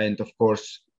 and of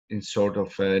course, in sort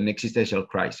of an existential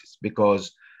crisis,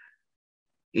 because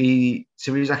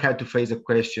SYRIZA had to face the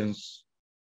questions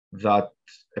that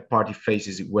a party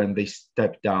faces when they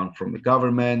step down from the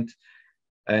government,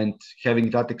 and having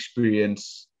that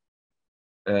experience,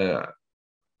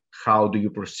 how do you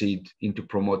proceed into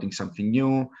promoting something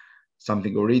new,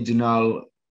 something original,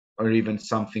 or even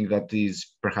something that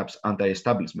is perhaps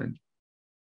anti-establishment?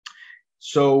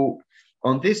 So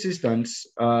on this instance,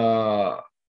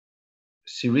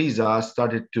 SYRIZA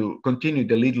started to continue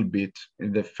a little bit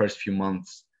in the first few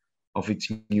months of its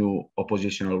new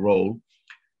oppositional role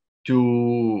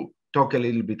to talk a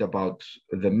little bit about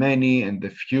the many and the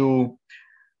few,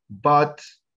 but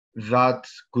that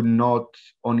could not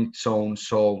on its own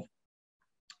solve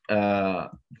the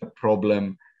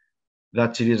problem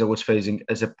that SYRIZA was facing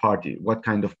as a party. What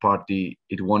kind of party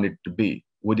it wanted to be?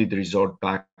 Would it resort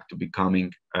back to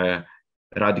becoming a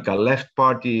radical left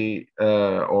party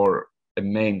or a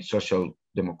main social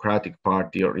democratic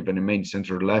party, or even a main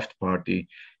center left party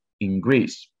in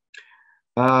Greece?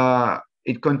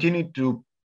 It continued to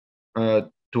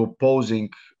opposing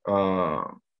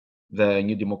the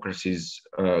New Democracy's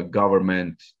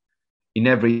government in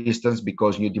every instance,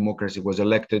 because New Democracy was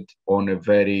elected on a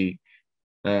very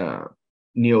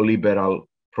neoliberal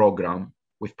program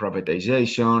with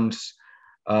privatizations,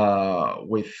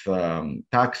 with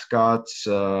tax cuts,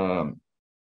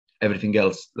 everything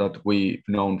else that we've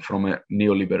known from a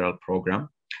neoliberal program.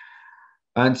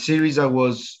 And SYRIZA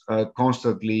was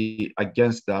constantly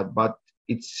against that, but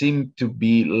it seemed to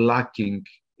be lacking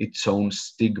its own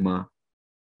stigma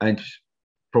and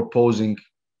proposing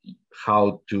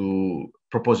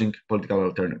political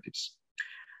alternatives.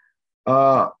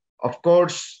 Of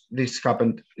course, this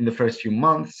happened in the first few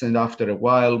months, and after a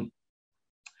while,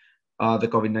 the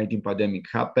COVID-19 pandemic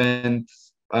happened,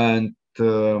 and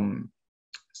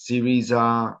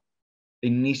SYRIZA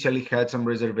initially had some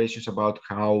reservations about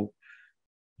how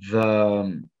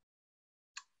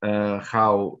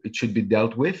it should be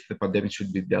dealt with, the pandemic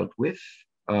should be dealt with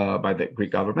by the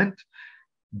Greek government,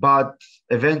 but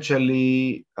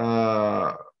eventually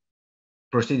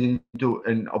proceeded into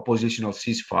an oppositional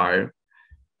ceasefire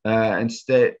and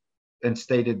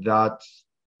stated that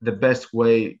the best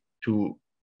way to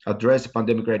address the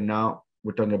pandemic right now,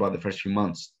 we're talking about the first few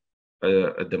months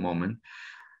at the moment,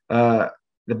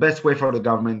 the best way for the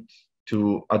government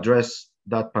to address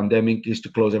that pandemic is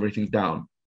to close everything down.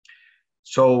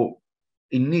 So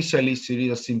initially,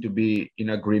 SYRIZA seemed to be in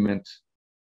agreement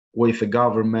with the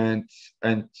government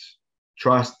and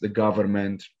trust the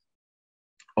government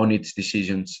on its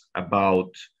decisions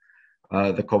about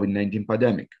the COVID-19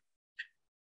 pandemic.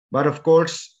 But of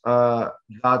course,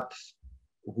 that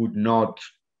would not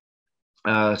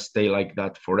stay like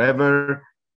that forever,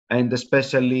 and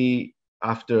especially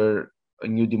after a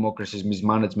New Democracy's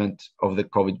mismanagement of the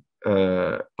COVID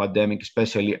pandemic,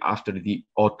 especially after the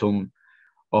autumn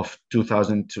of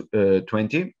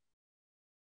 2020.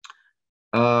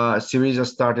 SYRIZA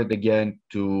started again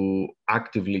to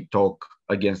actively talk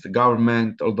against the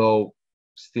government, although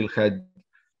still had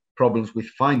problems with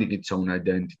finding its own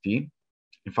identity,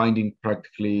 finding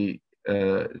practically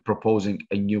proposing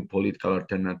a new political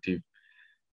alternative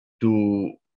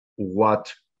to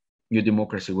what New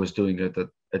Democracy was doing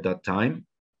at that time.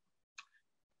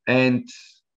 And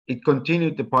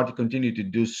the party continued to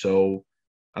do so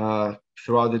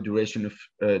throughout the duration of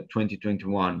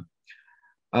 2021.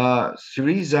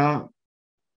 SYRIZA,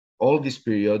 all this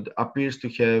period, appears to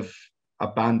have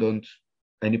abandoned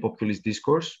any populist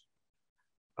discourse.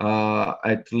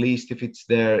 At least if it's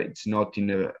there, it's not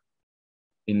in a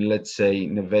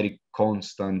very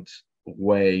constant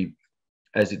way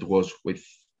as it was with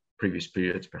previous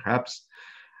periods, perhaps.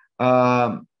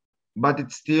 But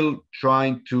it's still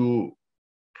trying to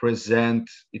present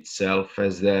itself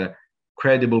as the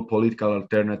credible political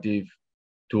alternative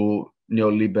to the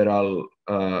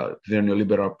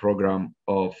neoliberal program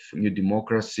of New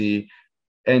Democracy,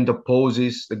 and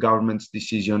opposes the government's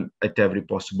decision at every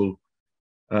possible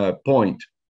point.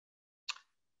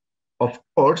 Of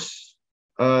course,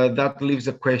 that leaves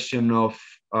a question of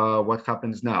what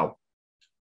happens now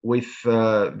with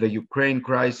the Ukraine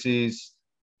crisis,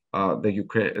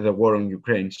 the war on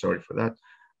Ukraine. Sorry for that.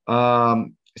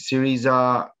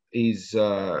 SYRIZA is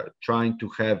trying to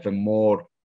have a more,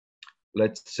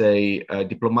 let's say,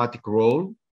 diplomatic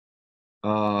role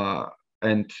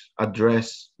and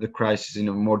address the crisis in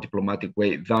a more diplomatic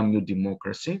way than New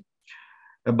Democracy.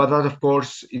 But that, of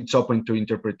course, it's open to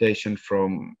interpretation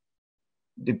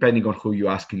depending on who you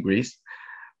ask in Greece.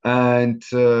 And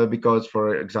because,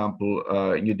 for example,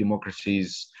 New Democracy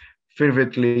is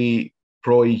fervently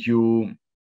pro-EU,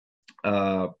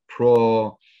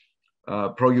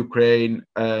 pro-Ukraine,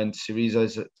 and SYRIZA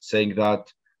is saying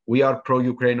that we are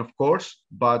pro-Ukraine, of course,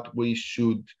 but we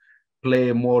should play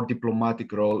a more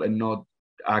diplomatic role and not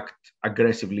act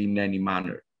aggressively in any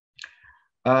manner.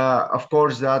 Of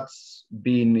course, that's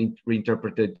been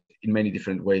reinterpreted in many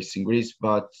different ways in Greece,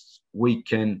 but we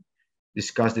can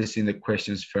discuss this in the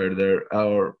questions further,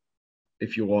 or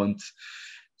if you want.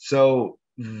 So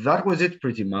that was it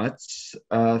pretty much.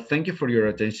 Thank you for your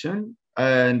attention,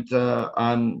 and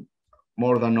I'm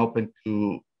more than open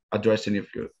to address any of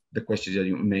the questions that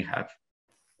you may have.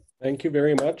 Thank you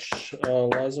very much,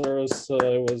 Lazaros.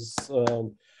 It was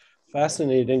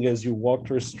fascinating as you walked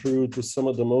us through to some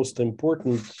of the most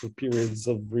important periods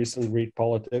of recent Greek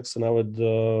politics, and I would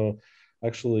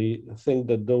actually think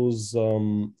that those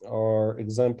are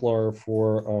exemplar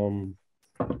for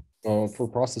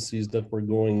processes that were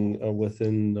going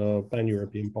within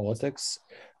pan-European politics,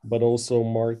 but also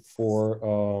marked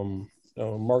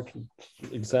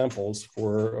examples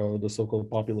for the so-called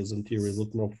populism theory.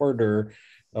 Look no further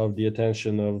of the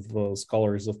attention of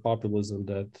scholars of populism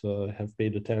that have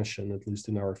paid attention, at least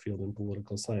in our field in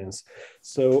political science.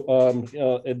 So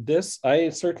at this, I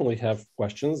certainly have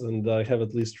questions, and I have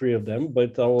at least 3 of them,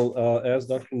 but I will ask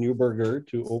Dr. Neuberger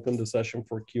to open the session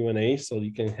for Q&A so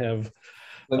you can have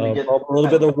a little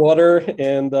bit of water,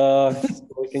 and so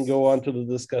we can go on to the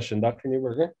discussion. Dr.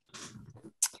 Neuberger?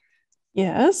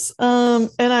 Yes,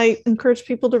 and I encourage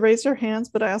people to raise their hands,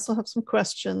 but I also have some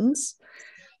questions.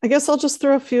 I guess I'll just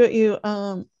throw a few at you.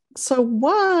 So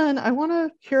one, I want to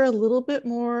hear a little bit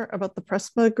more about the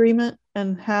Prespa agreement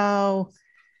and how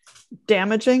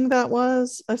damaging that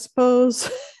was, I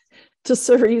suppose, to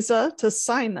SYRIZA to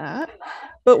sign that.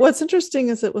 But what's interesting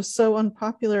is it was so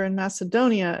unpopular in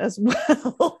Macedonia as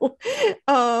well.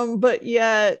 But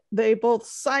yet they both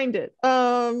signed it.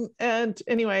 And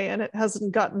anyway, and it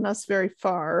hasn't gotten us very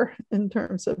far in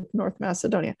terms of North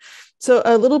Macedonia. So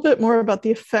a little bit more about the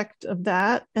effect of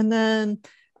that. And then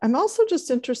I'm also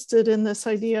just interested in this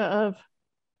idea of,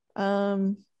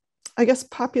 I guess,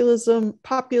 populists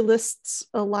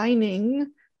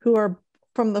aligning who are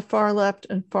from the far left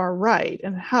and far right,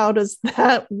 and how does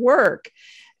that work?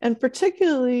 And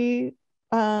particularly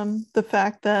the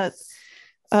fact that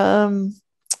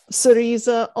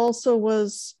SYRIZA also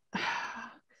was,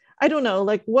 I don't know,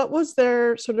 like what was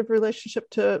their sort of relationship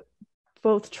to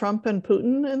both Trump and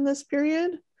Putin in this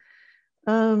period?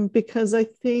 Because I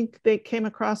think they came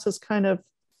across as kind of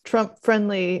Trump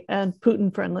friendly and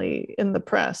Putin friendly in the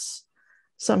press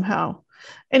somehow.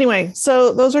 Anyway,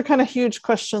 so those are kind of huge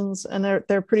questions, and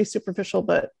they're pretty superficial,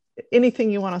 but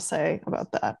anything you want to say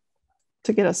about that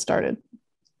to get us started?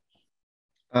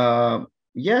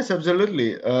 Yes,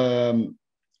 absolutely.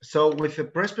 So with the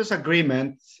Prespa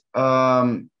agreement,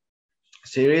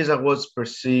 SYRIZA was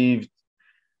perceived,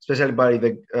 especially by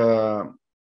the,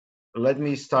 let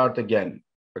me start again.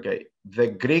 Okay, the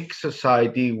Greek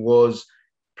society was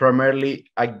primarily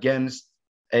against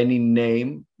any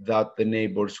name that the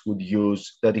neighbors would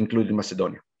use that included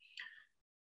Macedonia.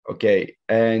 Okay,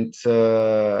 and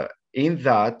in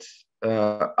that,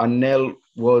 ANEL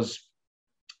was,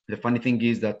 the funny thing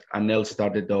is that ANEL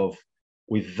started off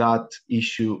with that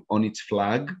issue on its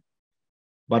flag,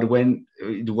 but when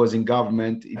it was in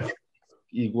government,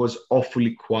 it was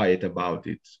awfully quiet about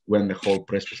it when the whole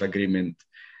Prespas agreement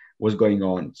was going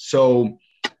on. So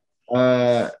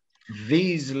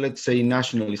these, let's say,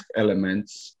 nationalist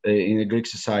elements in the Greek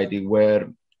society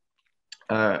were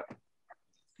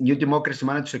New Democracy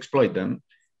managed to exploit them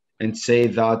and say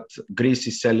that Greece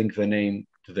is selling the name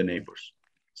to the neighbors.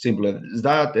 Simple as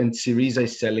that, and SYRIZA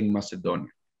is selling Macedonia.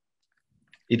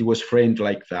 It was framed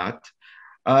like that.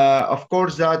 Of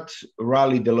course, that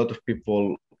rallied a lot of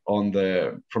people from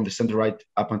the center right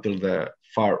up until the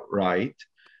far right.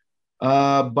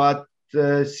 But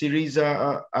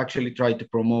SYRIZA actually tried to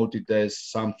promote it as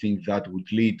something that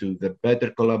would lead to the better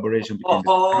collaboration between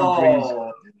the countries.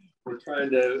 We're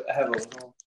trying to have a...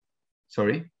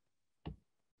 Sorry?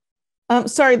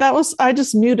 Sorry, I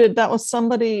just muted. That was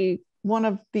somebody, one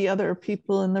of the other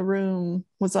people in the room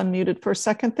was unmuted for a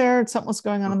second there. Something was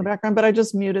going on in the background, but I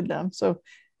just muted them. So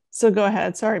go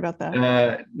ahead. Sorry about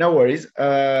that. No worries.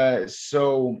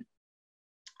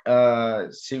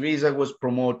 SYRIZA was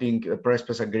promoting a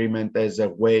Prespas agreement as a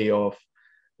way of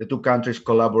the two countries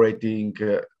collaborating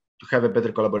to have a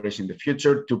better collaboration in the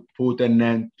future, to put an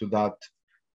end to that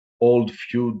old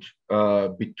feud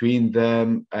between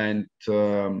them, and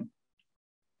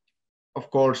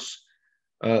of course,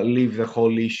 leave the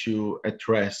whole issue at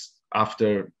rest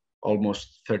after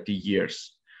almost 30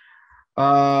 years.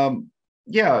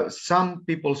 Yeah, some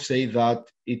people say that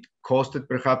it costed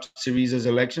perhaps SYRIZA's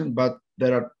election, but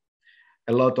there are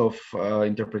a lot of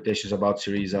interpretations about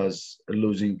SYRIZA's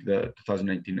losing the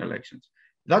 2019 elections.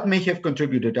 That may have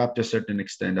contributed up to a certain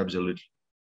extent, absolutely.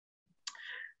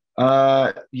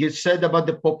 You said about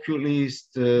the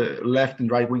populist, left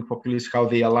and right-wing populists, how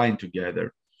they align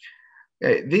together.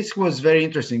 This was very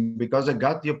interesting because I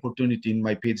got the opportunity in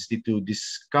my PhD to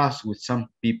discuss with some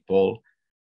people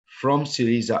from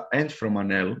SYRIZA and from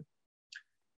ANEL,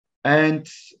 and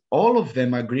all of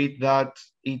them agreed that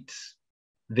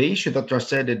the issue that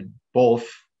transcended both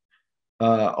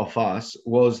of us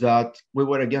was that we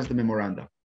were against the memoranda.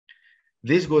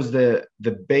 This was the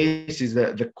basis,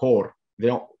 the core,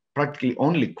 the practically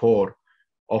only core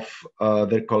of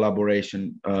their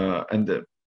collaboration and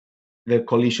their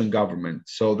coalition government.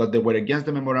 So that they were against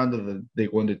the memoranda, that they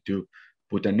wanted to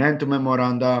put an end to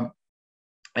memoranda.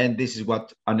 And this is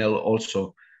what ANEL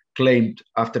also claimed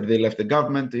after they left the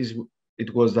government,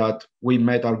 it was that we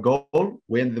met our goal,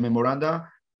 we ended the memoranda,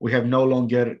 we have no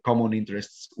longer common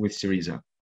interests with SYRIZA.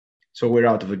 So we're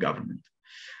out of the government.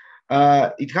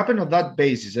 It happened on that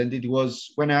basis, and it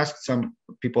was, when I asked some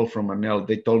people from ANEL,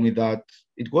 they told me that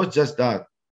it was just that.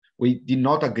 We did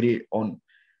not agree on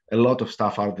a lot of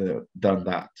stuff other than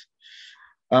that.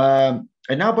 And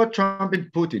now about Trump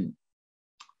and Putin.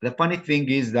 The funny thing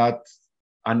is that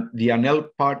the ANEL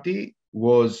party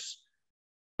was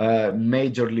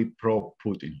majorly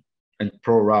pro-Putin and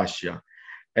pro-Russia.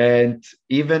 And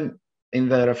even in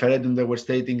the referendum, they were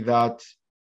stating that,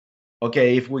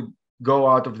 okay, if we go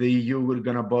out of the EU, we're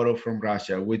going to borrow from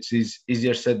Russia, which is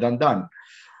easier said than done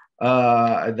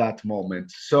at that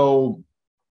moment. So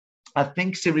I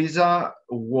think SYRIZA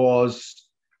was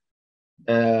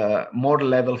more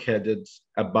level-headed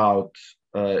about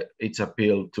its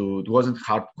appeal to, it wasn't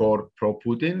hardcore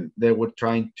pro-Putin. They were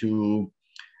trying to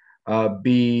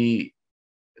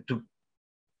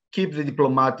keep the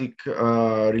diplomatic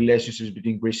relationships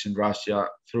between Greece and Russia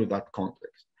through that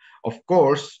context. Of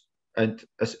course, and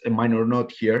as a minor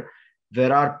note here,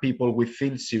 there are people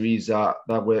within SYRIZA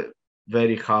that were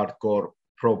very hardcore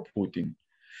pro-Putin,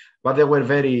 but there were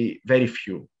very, very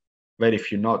few. They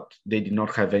did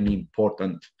not have any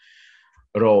important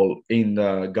role in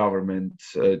the government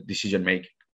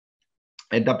decision-making.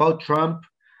 And about Trump,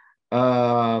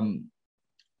 I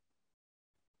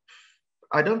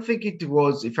don't think it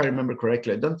was, if I remember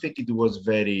correctly, I don't think it was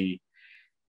very,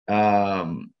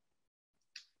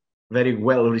 very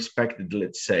well respected,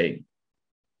 let's say,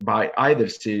 by either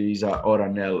SYRIZA or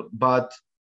ANEL, but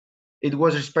it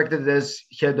was respected as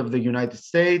head of the United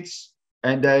States,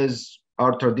 and as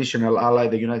our traditional ally,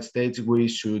 the United States, we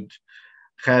should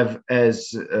have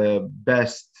as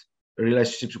best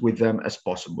relationships with them as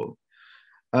possible.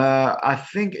 I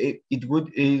think it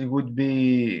would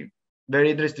be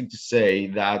very interesting to say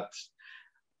that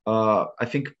I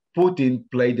think Putin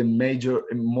played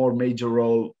a more major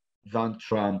role than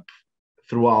Trump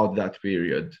throughout that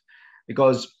period,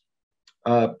 because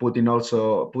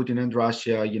Putin and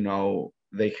Russia,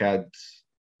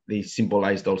 they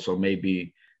symbolized also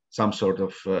maybe some sort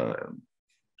of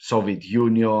Soviet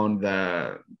Union.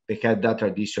 They had that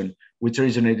tradition, which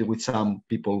resonated with some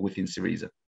people within SYRIZA.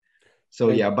 So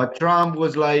yeah, but Trump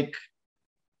was like,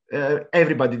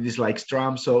 everybody dislikes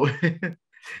Trump, so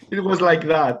it was like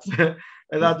that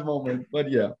at that moment. But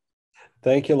yeah.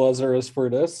 Thank you, Lazaros, for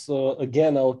this.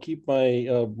 Again, I'll keep my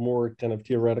more kind of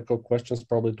theoretical questions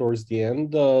probably towards the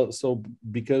end. So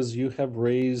because you have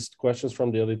raised questions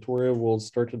from the editorial, we'll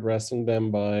start addressing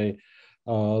them by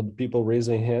the people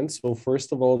raising hands. So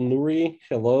first of all, Nuri,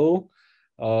 hello.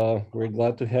 We're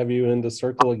glad to have you in the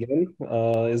circle again.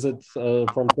 Is it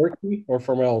from Turkey or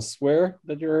from elsewhere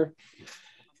that you're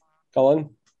calling?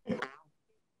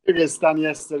 Kyrgyzstan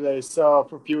yesterday, so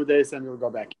for a few days and we'll go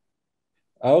back.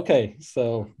 Okay,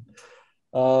 so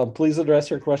please address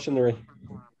your question, Nuri.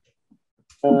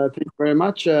 Thank you very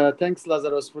much. Thanks,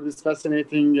 Lazaros, for this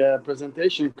fascinating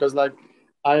presentation, because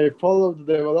I followed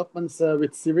the developments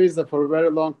with SYRIZA for a very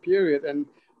long period, and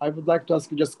I would like to ask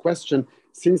you just a question.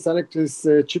 Since Alexis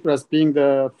Tsipras being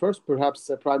the first, perhaps,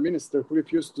 prime minister who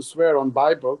refused to swear on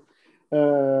Bible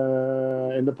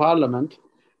in the parliament,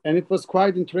 and it was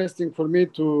quite interesting for me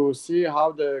to see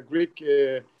how the Greek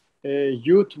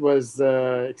youth was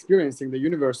experiencing the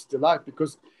university life,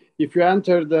 because if you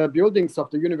enter the buildings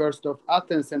of the University of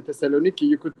Athens and Thessaloniki,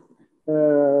 you could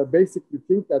basically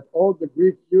think that all the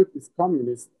Greek youth is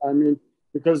communist. I mean,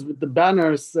 because with the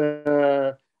banners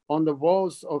on the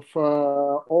walls of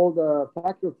all the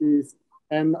faculties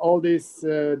and all these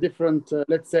different,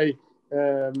 let's say,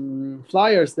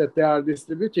 flyers that they are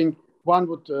distributing, one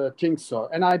would think so.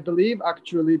 And I believe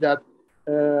actually that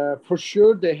for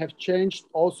sure they have changed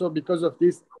also because of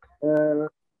these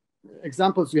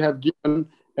examples you have given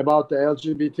about the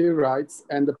LGBT rights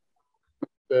and the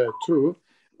too,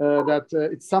 that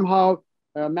it somehow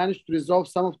managed to resolve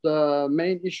some of the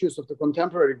main issues of the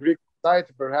contemporary Greek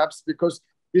society, perhaps, because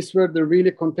these were the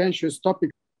really contentious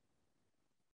topics.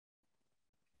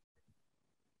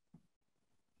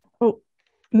 Oh,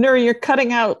 Nuri, you're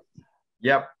cutting out.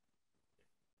 Yep.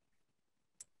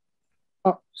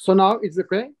 Oh, so now it's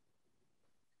okay?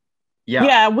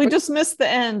 Yeah, we just missed the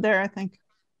end there, I think.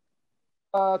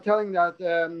 Telling that,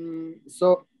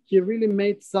 so he really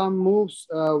made some moves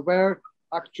where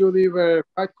actually were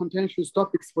quite contentious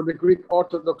topics for the Greek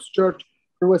Orthodox Church,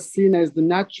 who was seen as the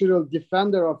natural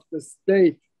defender of the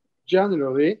state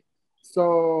generally.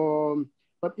 So,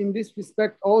 but in this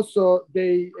respect also,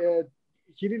 he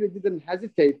really didn't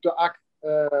hesitate to act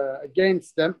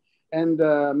against them and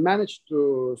managed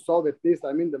to solve at least,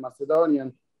 I mean, the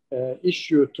Macedonian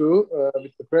issue too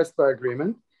with the Prespa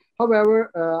agreement.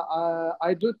 However,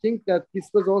 I do think that this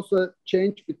was also a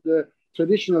change with the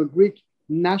traditional Greek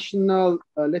national,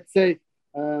 let's say,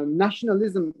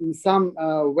 nationalism in some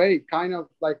way, kind of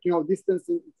like,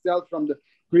 distancing itself from the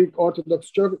Greek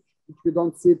Orthodox Church, which we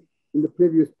don't see in the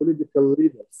previous political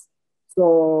leaders.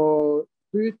 So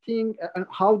do you think, and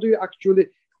how do you actually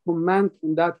comment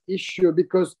on that issue?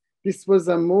 Because this was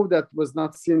a move that was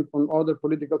not seen from other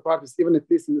political parties, even at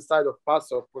least in the side of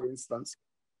PASOK, for instance,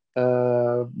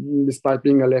 despite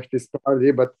being a leftist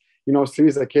party. But,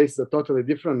 SYRIZA case is a totally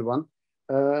different one.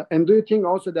 And do you think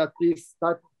also that this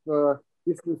type of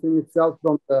distancing itself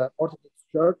from the Orthodox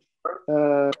Church,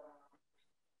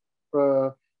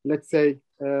 let's say,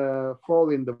 fall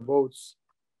in the votes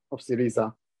of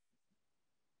SYRIZA?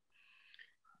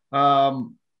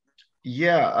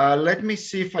 Let me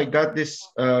see if I got this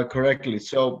correctly.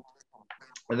 So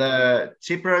the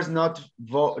Tsipras not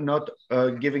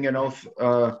giving an oath,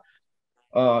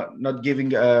 not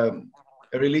giving a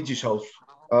religious oath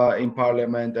in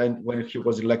parliament, and when he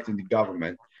was elected in the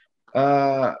government,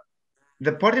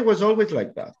 the party was always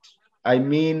like that. I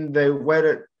mean,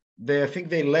 I think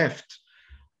they left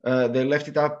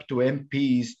it up to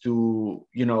MPs to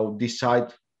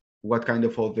decide what kind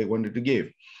of oath they wanted to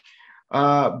give.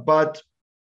 But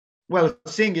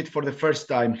seeing it for the first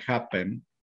time happen,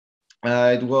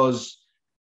 it was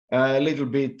a little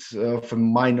bit of a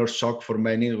minor shock for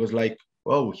many. It was like,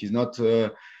 oh, he's not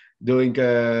doing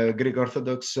a Greek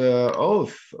Orthodox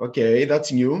oath. Okay,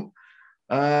 that's new.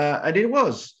 And it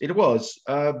was.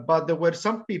 But there were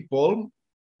some people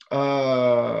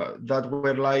that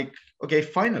were like, okay,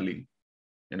 finally,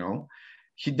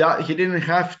 he didn't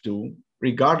have to,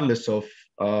 regardless of,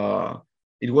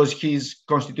 it was his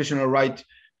constitutional right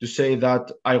to say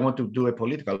that I want to do a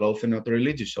political oath and not a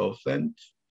religious oath. And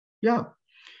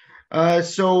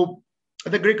so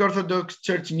the Greek Orthodox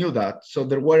Church knew that. So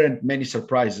there weren't many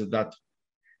surprises at that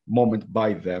moment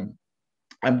by them.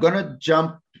 I'm going to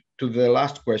jump to the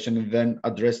last question and then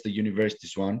address the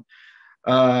universities one.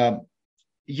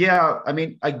 yeah, I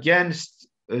mean, against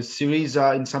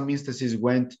SYRIZA in some instances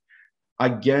went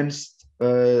against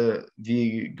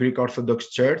the Greek Orthodox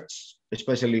Church,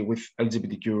 especially with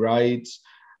LGBTQ rights.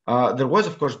 There was,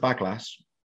 of course, backlash.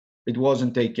 It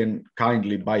wasn't taken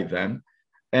kindly by them.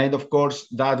 And of course,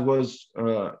 that was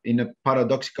in a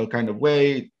paradoxical kind of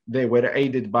way. They were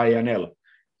aided by ANEL,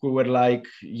 who were like,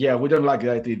 yeah, we don't like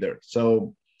that either.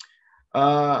 So,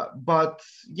 but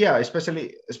yeah,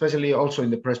 especially also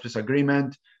in the Prespes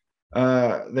Agreement,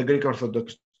 the Greek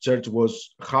Orthodox Church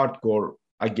was hardcore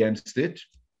against it.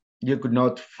 You could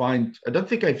not find, I don't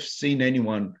think I've seen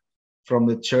anyone from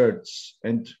the church,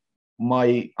 and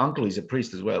my uncle is a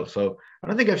priest as well. So I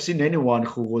don't think I've seen anyone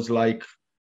who was like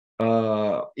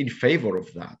in favor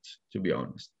of that, to be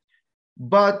honest.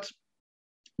 But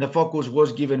the focus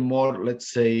was given more,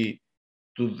 let's say,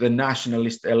 to the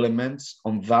nationalist elements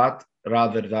on that,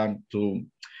 rather than to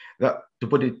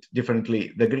put it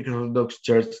differently, the Greek Orthodox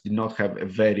Church did not have a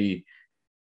very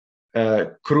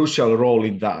crucial role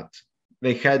in that.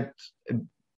 They had a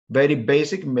very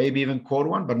basic, maybe even core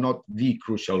one, but not the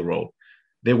crucial role.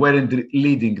 They weren't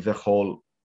leading the whole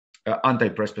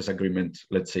anti-Prespes Agreement,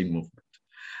 let's say, movement.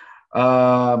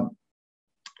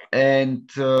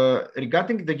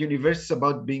 Regarding the universities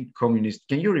about being communist,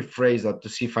 can you rephrase that to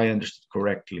see if I understood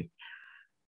correctly?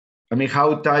 I mean,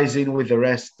 how it ties in with the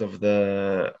rest of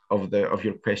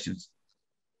your questions.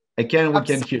 We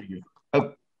can hear you.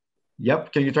 Oh,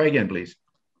 yep. Can you try again, please?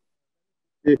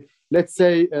 Let's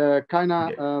say kind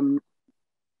of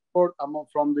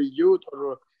from the youth,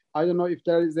 or I don't know if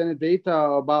there is any data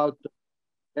about the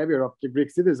behavior of the Greek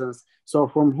citizens, so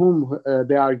from whom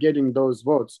they are getting those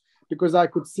votes. Because I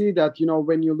could see that, you know,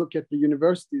 when you look at the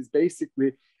universities,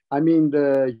 basically, I mean,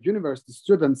 the university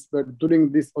students were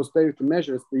during these austerity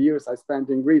measures, the years I spent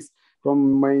in Greece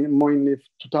from mainly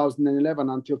 2011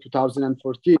 until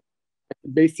 2014,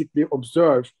 basically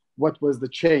observed what was the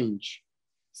change.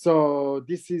 So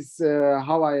this is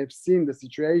how I have seen the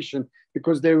situation,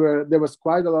 because there was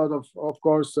quite a lot of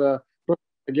course,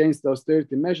 against the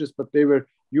austerity measures, but they were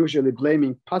usually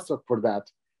blaming PASOK for that.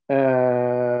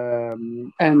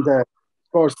 Of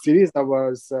course, SYRIZA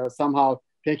was somehow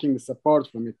taking the support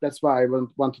from it. That's why I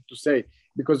wanted to say,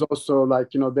 because also,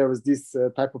 like, you know, there was this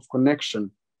type of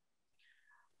connection.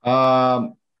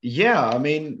 Yeah, I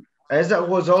mean, as I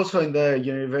was also in the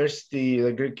university,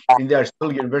 in the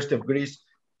Aristotle University of Greece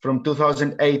from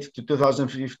 2008 to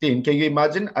 2015. Can you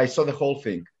imagine? I saw the whole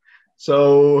thing.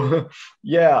 So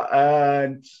yeah,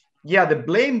 and yeah, the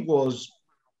blame was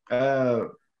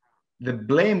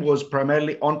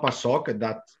primarily on PASOK at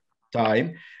that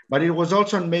time, but it was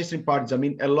also on mainstream parties. I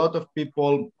mean, a lot of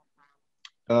people,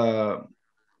 I'm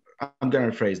going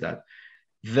to rephrase that.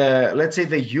 Let's say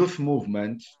the youth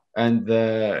movement and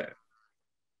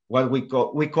what we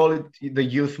call it the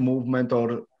youth movement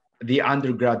or the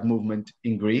undergrad movement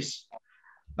in Greece,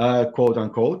 quote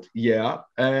unquote. Yeah.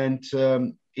 And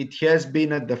it has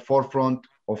been at the forefront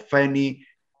of any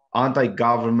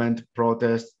anti-government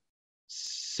protest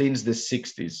since the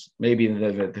 60s, maybe in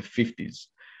the 50s.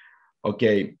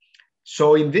 Okay.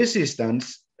 So in this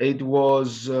instance, it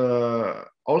was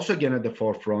also again at the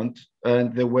forefront,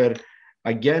 and they were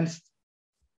against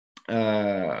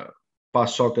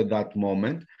PASOK at that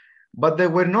moment, but they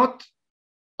were not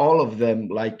all of them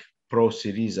like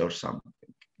pro-SYRIZA or something.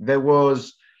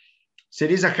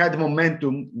 SYRIZA had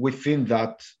momentum within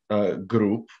that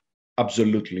group,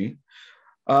 absolutely,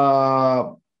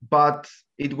 but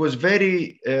it was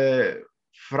very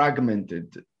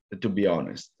fragmented, to be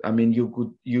honest. I mean,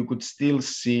 you could still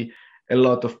see a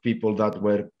lot of people that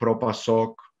were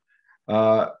pro-PASOK.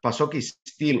 PASOK is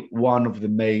still one of the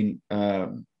main,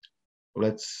 to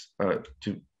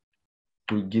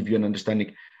give you an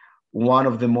understanding, one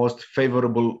of the most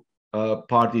favorable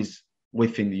parties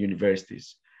within the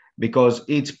universities, because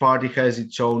each party has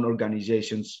its own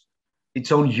organizations,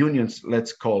 its own unions,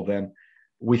 let's call them,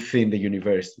 within the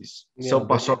universities. Yeah, so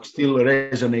PASOK still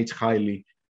resonates highly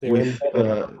with,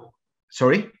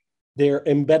 sorry? They're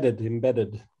embedded.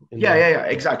 Yeah,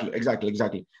 exactly.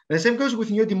 The same goes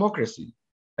with New Democracy.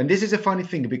 And this is a funny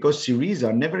thing, because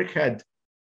SYRIZA never had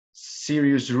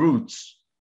serious roots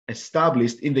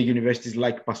established in the universities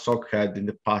like PASOK had in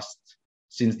the past,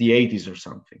 since the 80s or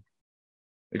something.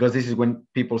 Because this is when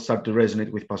people start to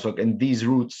resonate with PASOK, and these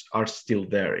roots are still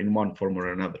there in one form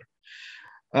or another.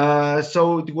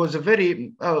 So it was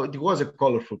a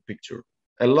colorful picture.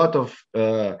 A lot of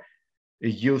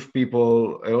youth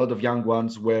people, a lot of young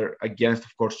ones were against,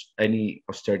 of course, any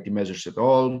austerity measures at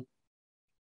all.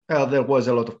 There was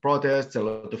a lot of protests, a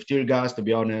lot of tear gas, to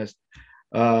be honest.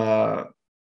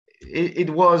 It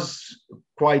was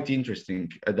quite interesting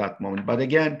at that moment. But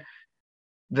again,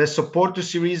 the support to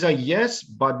SYRIZA, yes,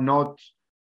 but not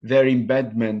their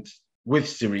embedment with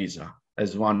SYRIZA as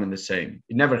one and the same.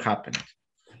 It never happened.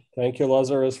 Thank you,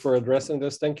 Lazaros, for addressing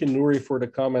this. Thank you, Nuri, for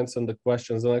the comments and the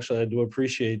questions. And actually, I do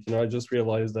appreciate, I just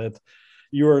realized that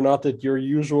you are not at your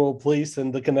usual place in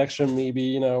the connection, maybe,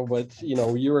 but,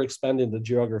 you're expanding the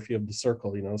geography of the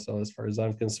circle, so as far as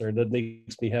I'm concerned, that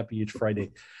makes me happy each Friday.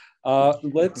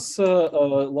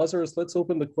 Lazaros, let's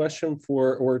open the question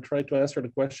or try to answer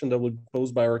the question that was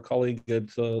posed by our colleague at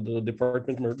the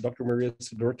department, Dr. Maria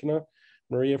Sidorkina.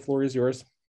 Maria, floor is yours.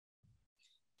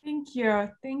 Thank you.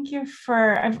 Thank you for,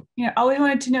 I've always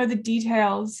wanted to know the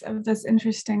details of this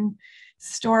interesting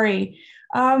story.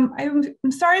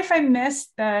 I'm sorry if I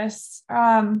missed this,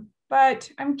 but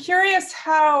I'm curious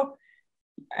how,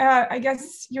 I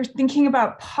guess you're thinking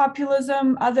about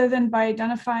populism other than by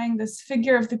identifying this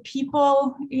figure of the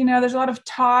people. There's a lot of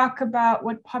talk about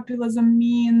what populism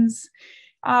means.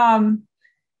 And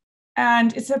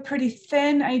it's a pretty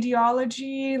thin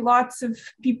ideology. Lots of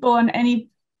people and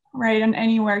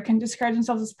anywhere can describe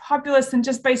themselves as populist, and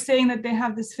just by saying that they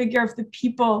have this figure of the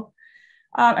people,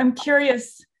 I'm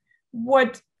curious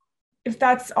if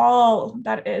that's all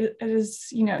that it is,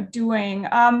 doing.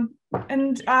 I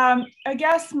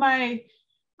guess my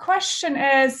question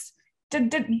is,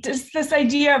 does this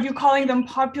idea of you calling them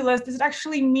populist, does it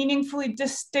actually meaningfully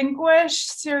distinguish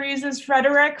SYRIZA's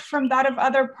rhetoric from that of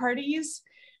other parties?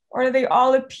 Or are they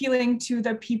all appealing to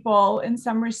the people in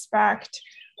some respect?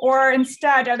 Or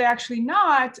instead, are they actually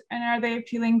not? And are they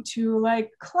appealing to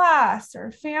like class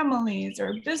or families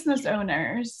or business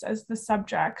owners as the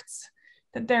subjects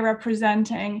that they're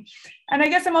representing? And I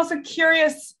guess I'm also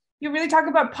curious, you really talk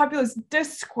about populist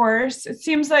discourse. It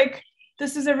seems like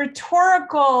this is a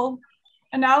rhetorical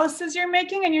analysis you're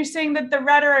making, and you're saying that the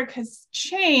rhetoric has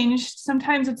changed.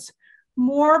 Sometimes it's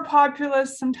more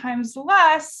populist, sometimes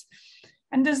less.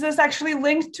 And does this actually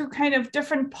link to kind of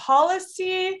different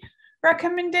policy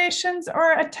recommendations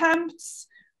or attempts,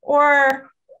 or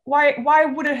why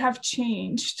would it have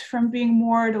changed from being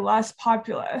more to less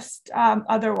populist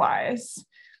otherwise?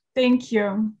 Thank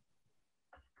you.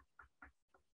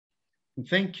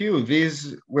 Thank you.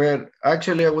 These were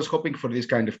actually, I was hoping for these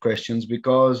kind of questions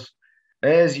because,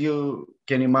 as you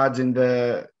can imagine,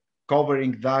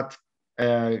 covering that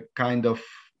kind of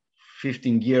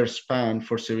 15-year span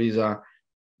for SYRIZA,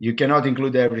 you cannot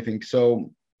include everything.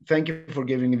 So thank you for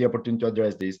giving me the opportunity to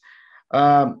address this.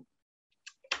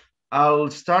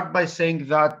 I'll start by saying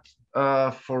that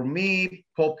for me,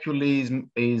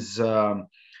 populism is,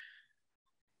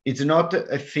 it's not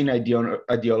a thin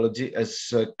ideology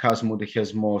as Kazmudi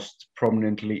has most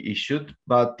prominently issued,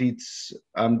 but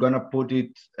I'm gonna put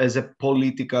it as a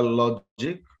political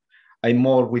logic. I'm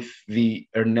more with the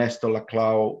Ernesto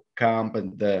Laclau camp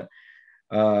and the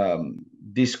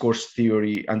discourse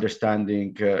theory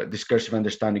understanding, discursive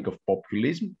understanding of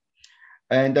populism.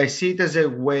 And I see it as a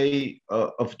way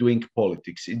of doing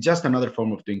politics. It's just another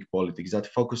form of doing politics that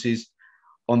focuses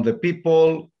on the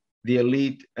people, the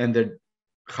elite, and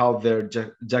how their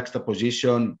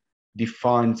juxtaposition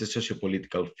defines the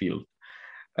sociopolitical field.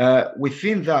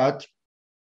 Within that,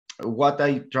 what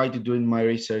I try to do in my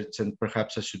research, and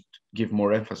perhaps I should give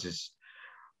more emphasis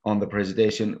on the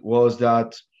presentation, was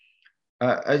that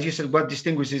as you said, what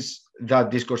distinguishes that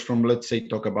discourse from, let's say,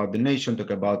 talk about the nation, talk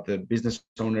about the business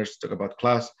owners, talk about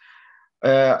class?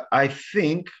 I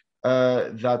think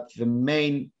that the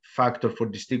main factor for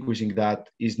distinguishing that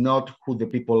is not who the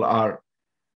people are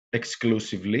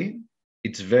exclusively,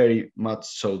 it's very much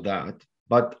so that,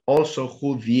 but also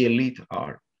who the elite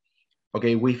are.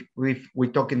 Okay, we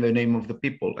talk in the name of the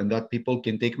people, and that people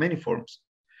can take many forms.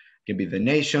 It can be the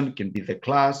nation, can be the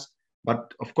class,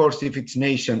 but of course, if it's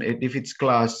nation, if it's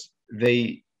class,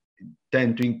 they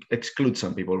tend to exclude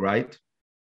some people, right?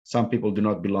 Some people do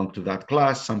not belong to that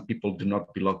class, some people do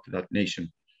not belong to that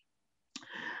nation.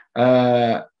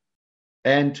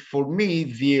 And for me,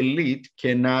 the elite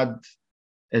can add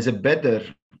as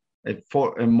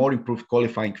a more improved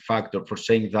qualifying factor for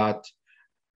saying that,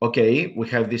 okay, we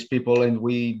have these people and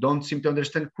we don't seem to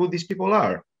understand who these people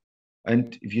are.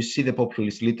 And if you see the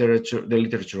populist literature, the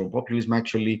literature on populism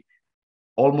actually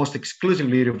almost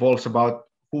exclusively revolves about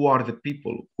who are the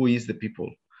people, who is the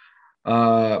people.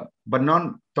 But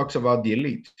none talks about the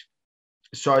elite.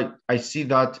 So I see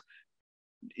that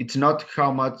it's not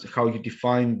how you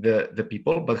define the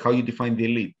people, but how you define the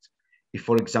elite. If,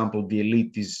 for example, the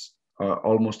elite is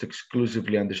almost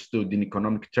exclusively understood in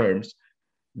economic terms,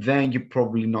 then you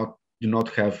probably do not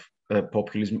have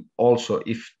populism. Also,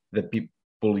 if the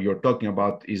people you're talking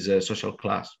about is a social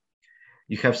class,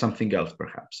 you have something else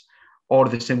perhaps. or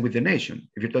the same with the nation.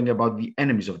 If you're talking about the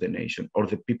enemies of the nation or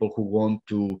the people who want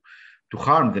to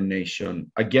harm the nation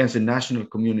against the national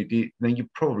community, then you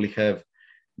probably have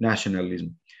nationalism.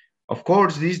 Of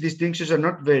course, these distinctions are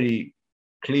not very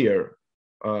clear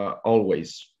always,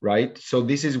 right? So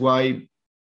this is why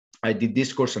I did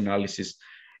discourse analysis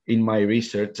in my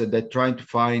research, that trying to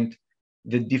find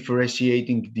the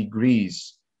differentiating degrees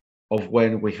of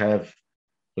when we have,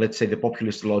 let's say, the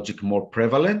populist logic more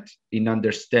prevalent in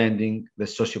understanding the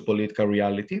sociopolitical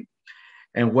reality,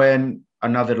 and when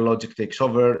another logic takes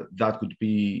over, that could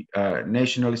be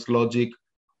nationalist logic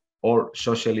or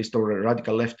socialist or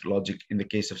radical left logic in the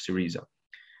case of SYRIZA.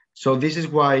 So this is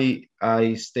why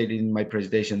I stated in my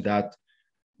presentation that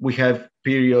we have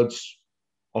periods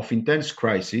of intense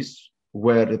crisis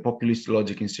where the populist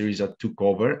logic in SYRIZA took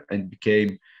over and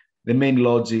became the main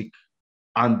logic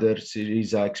under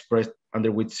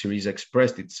which SYRIZA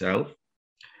expressed itself.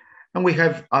 And we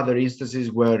have other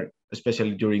instances where,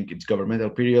 especially during its governmental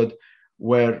period,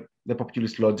 where the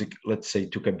populist logic, let's say,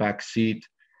 took a back seat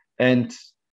and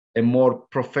a more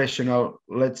professional,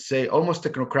 let's say, almost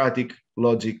technocratic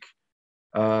logic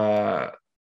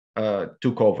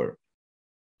took over.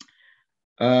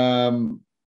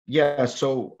 Yeah,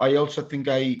 so I also think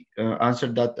I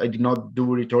answered that I did not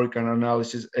do rhetorical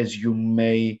analysis as you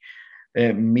may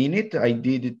mean it. I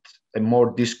did it a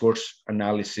more discourse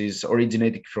analysis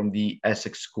originating from the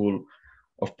Essex School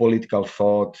of Political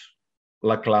Thought,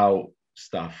 Lazaros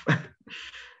stuff.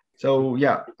 So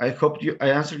yeah, I hope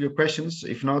I answered your questions.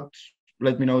 If not,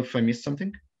 let me know if I missed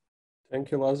something.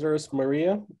 Thank you, Lazaros.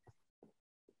 Maria,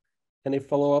 any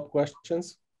follow-up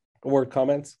questions or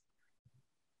comments?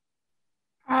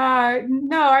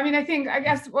 No, I mean, I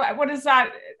guess, what is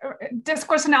that?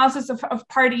 Discourse analysis of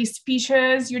party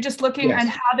speeches. You're just looking at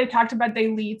how they talked about the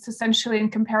elites, essentially,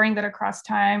 and comparing that across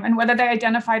time, and whether they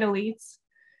identified elites.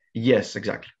 Yes,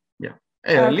 exactly. Yeah.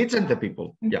 Elites and the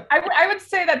people. Yeah. I would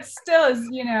say that still is,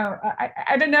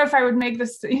 I don't know if I would make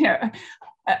this, Lazaros,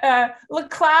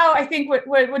 I think,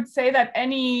 would say that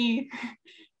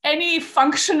any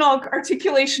functional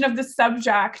articulation of the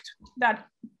subject that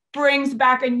brings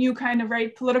back a new kind of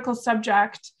political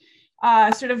subject,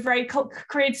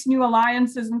 creates new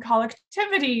alliances and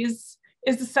collectivities,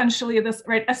 is essentially this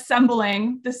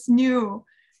assembling this new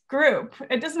group.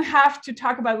 It doesn't have to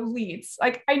talk about elites.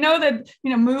 Like, I know that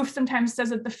Move sometimes says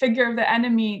that the figure of the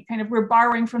enemy, we're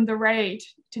borrowing from the right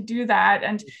to do that,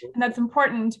 and that's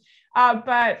important.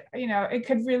 But it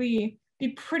could really be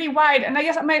pretty wide. And I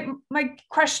guess my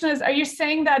question is: are you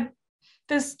saying that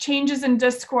this changes in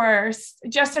discourse,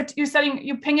 just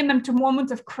you pinging them to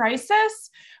moments of crisis,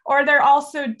 or are there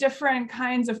also different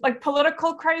kinds of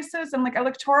political crisis and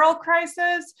electoral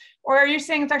crisis, or are you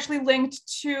saying it's actually linked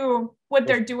to what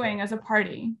they're doing as a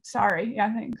party? Sorry,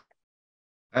 yeah, thanks.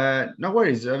 No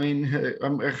worries. I mean,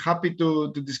 I'm happy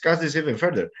to discuss this even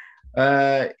further.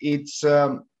 I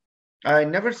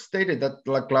never stated that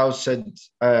Lazaros said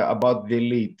about the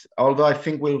elite, although I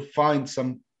think we'll find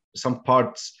some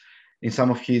parts in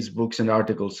some of his books and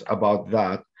articles about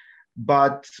that.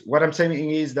 But what I'm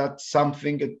saying is that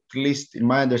something, at least in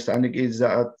my understanding, is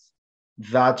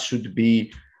that should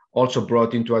be also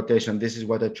brought into attention. This is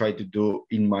what I try to do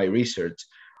in my research.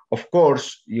 Of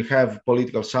course, you have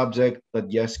political subject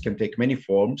that, yes, can take many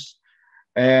forms.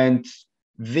 And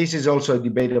this is also a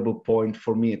debatable point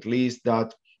for me, at least,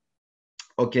 that,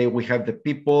 okay, we have the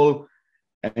people,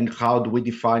 and how do we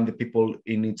define the people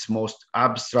in its most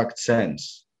abstract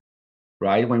sense?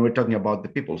 Right? When we're talking about the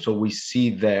people. So we see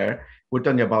there, we're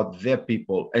talking about the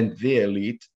people and the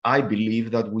elite. I believe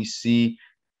that we see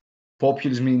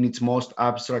populism in its most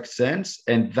abstract sense,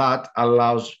 and that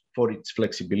allows for its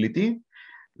flexibility.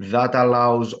 That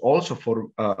allows also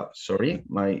for, sorry,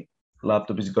 my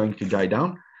laptop is going to die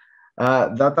down.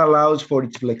 That allows for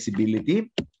its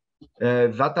flexibility.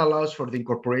 That allows for the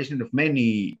incorporation of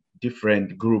many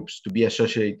different groups to be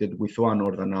associated with one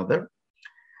or another.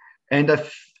 And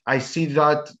I see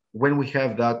that when we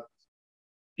have that,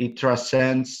 it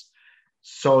transcends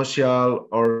social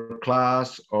or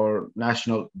class or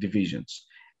national divisions.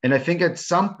 And I think at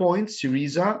some point,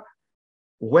 SYRIZA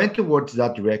went towards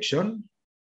that direction.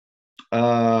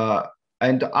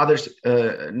 And others,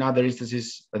 in other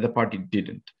instances, the party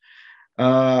didn't.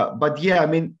 But yeah, I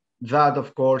mean, that,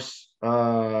 of course,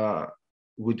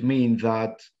 would mean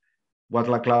that what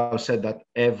Lazaros said, that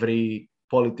every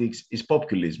politics is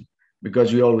populism,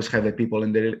 because we always have a people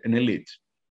and an elite.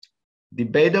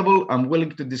 Debatable, I'm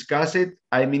willing to discuss it.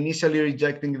 I'm initially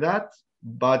rejecting that,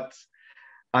 but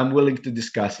I'm willing to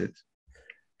discuss it.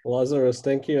 Lazarus,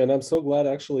 thank you. And I'm so glad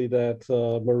actually that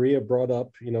Maria brought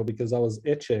up, because I was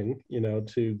itching,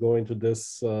 to go into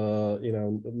this,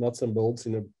 nuts and bolts,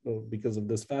 because of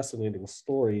this fascinating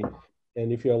story.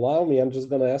 And if you allow me, I'm just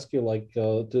going to ask you,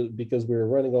 because we're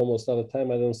running almost out of time.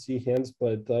 I don't see hands,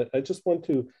 but I just want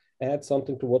to add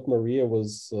something to what Maria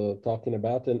was talking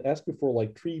about and ask you for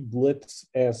like 3 blitz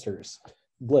answers.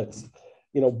 Blitz.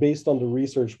 Based on the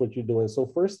research, what you're doing. So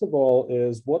first of all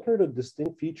is, what are the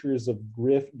distinct features of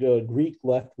Greek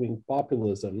left-wing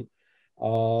populism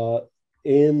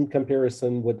in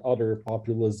comparison with other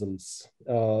populisms?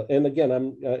 And again,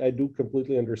 I do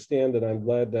completely understand, and I'm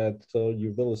glad that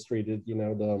you've illustrated,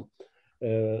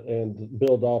 and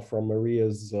build off from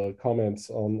Maria's comments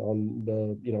on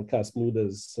the,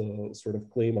 Kasmuda's sort of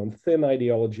claim on thin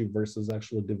ideology versus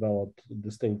actually developed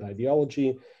distinct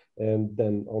ideology. And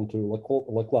then onto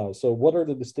Laclau. So what are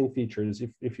the distinct features?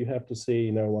 If you have to say,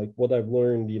 like what I've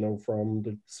learned, from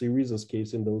the SYRIZA's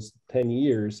case in those 10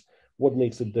 years, what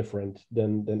makes it different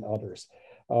than others?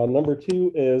 Number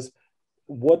 2 is,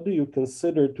 what do you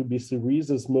consider to be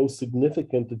SYRIZA's most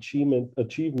significant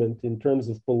achievement in terms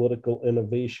of political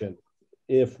innovation,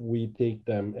 if we take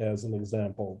them as an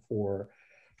example for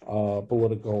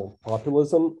political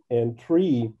populism? And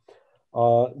 3,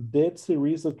 did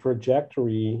SYRIZA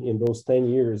trajectory in those 10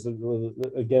 years,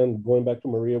 again, going back to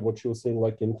Maria, what she was saying,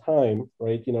 like in time,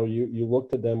 right? You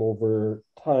looked at them over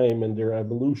time and their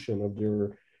evolution of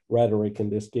their rhetoric in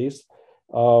this case.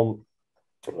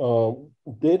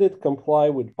 Did it comply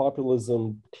with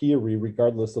populism theory,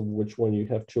 regardless of which one you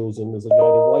have chosen as a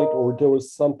guiding light, or there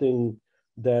was something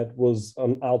that was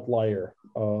an outlier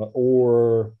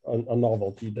or a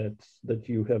novelty that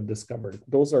you have discovered?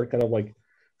 Those are kind of like,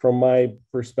 from my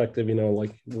perspective,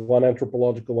 like one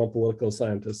anthropological, one political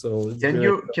scientist. So can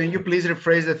you please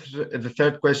rephrase the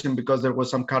third question, because there was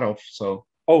some cutoff? So.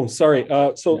 Oh, sorry.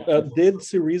 Did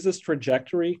SYRIZA's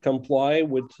trajectory comply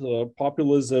with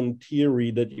populism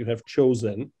theory that you have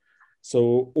chosen?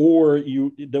 So, or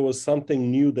there was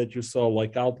something new that you saw,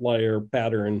 like outlier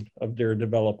pattern of their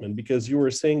development? Because you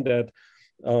were saying that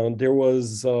there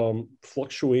was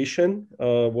fluctuation,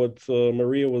 what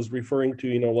Maria was referring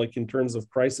to, like in terms of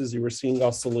prices, you were seeing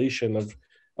oscillation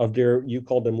of their, you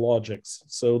call them logics.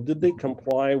 So did they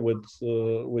comply with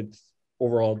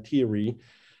overall theory,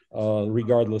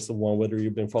 regardless of whether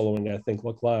you've been following, I think,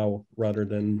 Laclau rather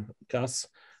than Kass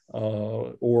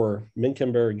or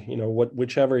Minkenberg,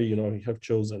 whichever, you have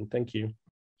chosen. Thank you.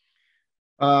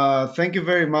 Thank you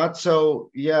very much.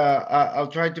 So yeah, I'll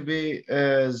try to be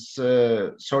as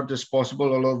short as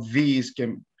possible. All of these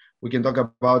we can talk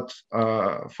about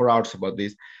for hours about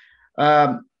this.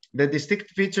 The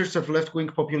distinct features of left-wing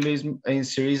populism in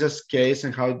SYRIZA's case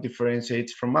and how it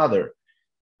differentiates from other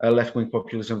left-wing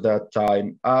populism of that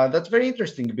time. That's very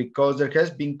interesting, because there has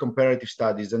been comparative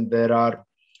studies, and there are,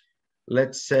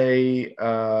 let's say,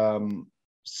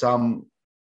 some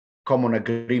common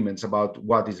agreements about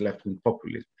what is left-wing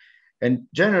populism. And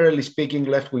generally speaking,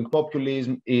 left-wing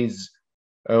populism is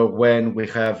when we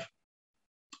have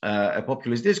a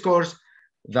populist discourse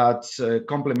that's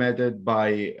complemented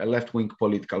by a left-wing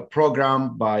political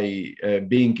program, by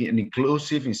being an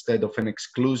inclusive instead of an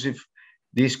exclusive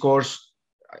discourse,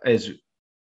 as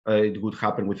it would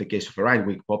happen with the case of a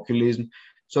right-wing populism.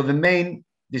 So the main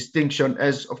distinction,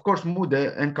 as of course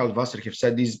Mude and Karavasilis have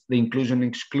said, is the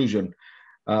inclusion-exclusion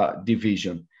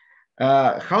division.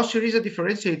 How SYRIZA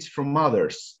differentiates from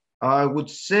others? I would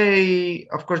say,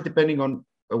 of course, depending on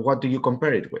what do you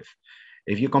compare it with.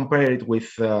 If you compare it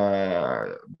with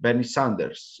Bernie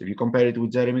Sanders, if you compare it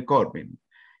with Jeremy Corbyn,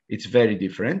 it's very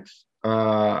different.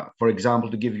 For example,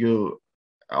 to give you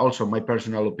also my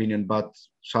personal opinion, but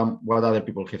what other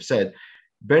people have said,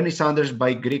 Bernie Sanders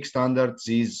by Greek standards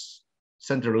is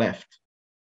center-left.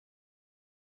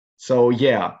 So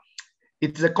yeah,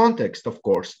 it's the context, of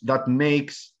course, that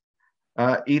makes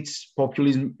its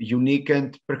populism unique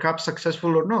and perhaps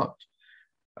successful or not.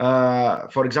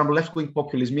 For example, left-wing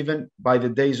populism, even by the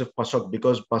days of PASOK,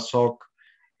 because PASOK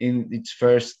in its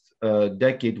first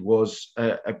decade was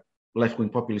a left-wing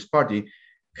populist party,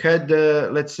 had,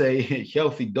 let's say,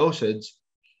 healthy dosage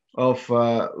of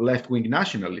left-wing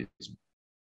nationalism,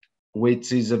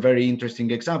 which is a very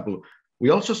interesting example. We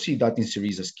also see that in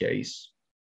SYRIZA's case,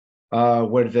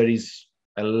 where there is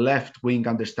a left-wing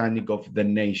understanding of the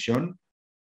nation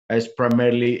as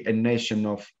primarily a nation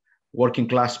of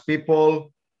working-class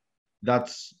people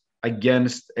that's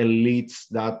against elites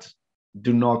that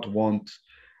do not want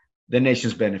the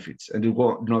nation's benefits and do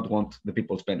not want the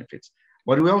people's benefits.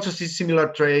 But we also see similar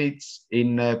traits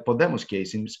in Podemos'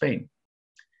 case in Spain.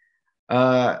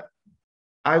 I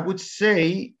would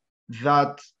say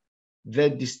that the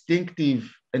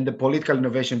distinctive and the political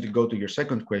innovation, to go to your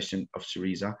second question of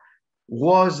SYRIZA,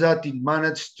 was that it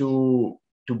managed to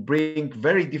bring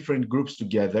very different groups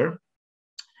together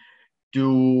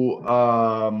to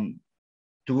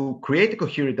create a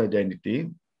coherent identity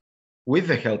with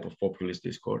the help of populist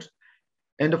discourse,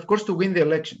 and of course to win the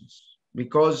elections,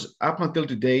 because up until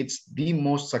today it's the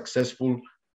most successful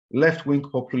left-wing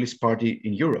populist party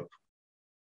in Europe.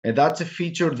 And that's a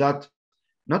feature that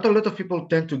not a lot of people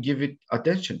tend to give it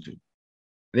attention to.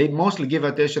 They mostly give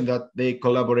attention that they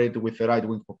collaborate with the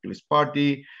right-wing populist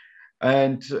party.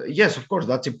 And yes, of course,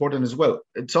 that's important as well.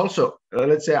 It's also,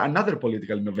 let's say, another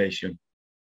political innovation,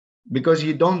 because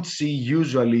you don't see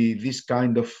usually this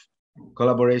kind of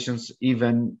collaborations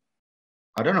even,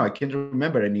 I don't know, I can't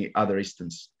remember any other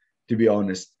instance, to be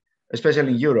honest,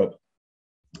 especially in Europe.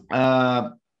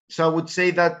 So I would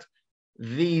say that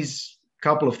these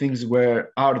couple of things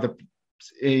are the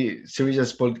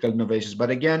SYRIZA's political innovations. But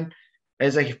again,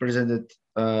 as I have presented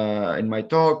in my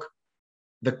talk,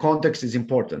 the context is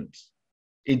important.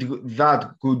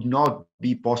 That could not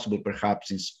be possible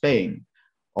perhaps in Spain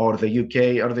or the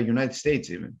UK or the United States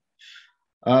even.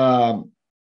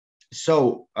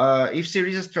 So if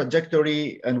SYRIZA's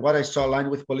trajectory and what I saw aligned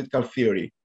with political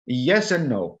theory, yes and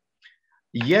no.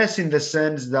 Yes, in the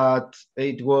sense that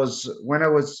it was when I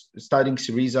was studying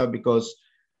SYRIZA, because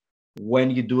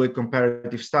when you do a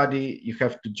comparative study, you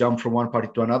have to jump from one party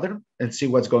to another and see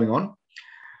what's going on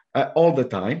all the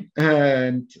time.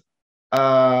 And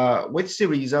with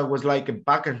SYRIZA was like a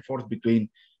back and forth between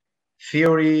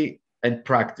theory and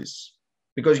practice,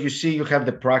 because you see, you have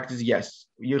the practice, yes,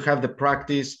 you have the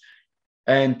practice,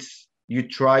 and you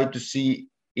try to see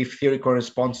if theory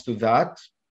corresponds to that,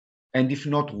 and if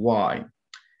not, why.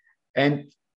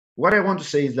 And what I want to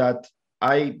say is that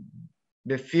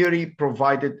the theory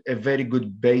provided a very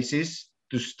good basis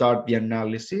to start the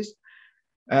analysis,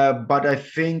 but I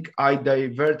think I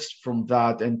diverged from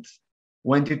that and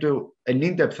went into an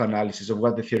in-depth analysis of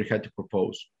what the theory had to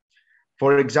propose.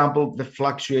 For example, the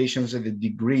fluctuations and the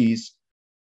degrees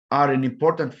are an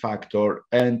important factor,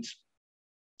 and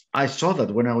I saw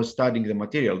that when I was studying the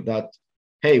material, that,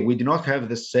 hey, we do not have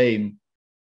the same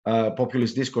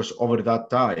populist discourse over that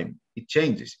time. It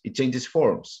changes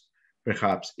forms,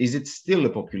 perhaps. Is it still a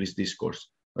populist discourse?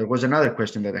 That was another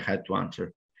question that I had to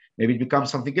answer. Maybe it becomes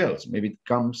something else. Maybe it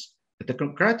becomes a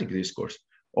technocratic discourse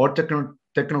or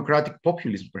technocratic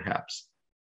populism, perhaps.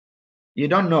 You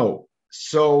don't know.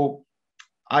 So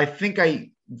I think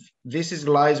this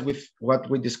lies with what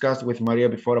we discussed with Maria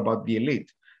before about the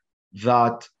elite,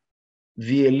 that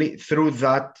the elite, through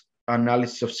that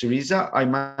analysis of SYRIZA, I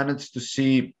managed to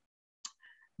see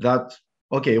that,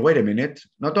 okay, wait a minute,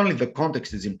 not only the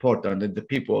context is important and the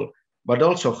people, but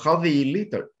also how the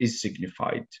elite is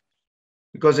signified.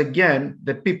 Because again,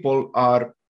 the people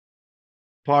are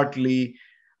partly,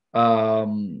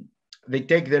 they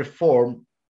take their form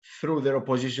through their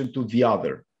opposition to the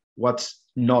other, what's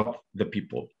not the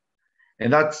people.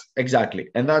 And that's exactly,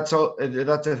 and that's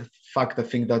a fact, I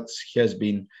think, that has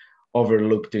been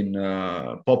overlooked in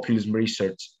populism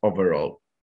research overall.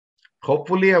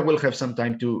 Hopefully, I will have some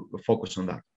time to focus on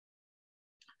that.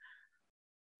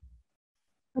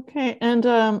 Okay,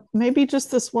 and maybe just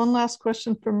this one last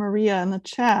question from Maria in the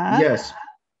chat. Yes.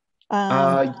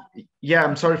 Yeah,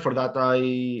 I'm sorry for that.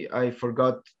 I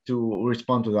forgot to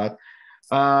respond to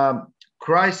that.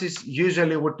 Crisis,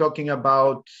 usually we're talking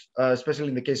about, especially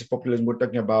in the case of populism, we're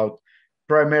talking about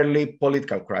primarily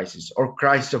political crisis or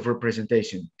crisis of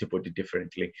representation, to put it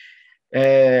differently.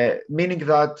 Meaning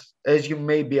that, as you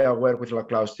may be aware with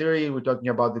Laclau's theory, we're talking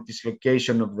about the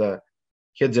dislocation of the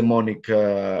hegemonic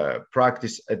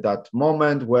practice at that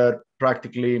moment, where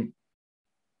practically,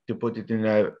 to put it in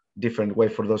a different way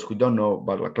for those who don't know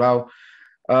about Laclau,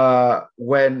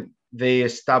 when the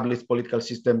established political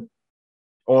system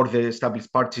or the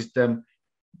established party system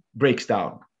breaks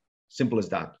down. Simple as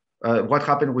that. What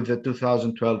happened with the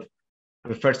 2012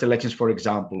 first elections, for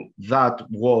example, that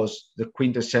was the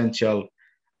quintessential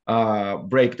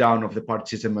breakdown of the party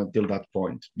system until that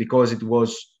point, because it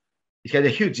had a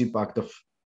huge impact of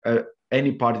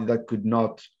any party that could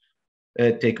not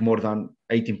take more than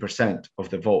 18% of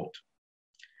the vote.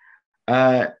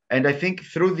 And I think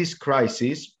through this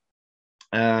crisis,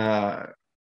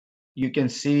 you can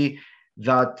see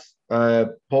that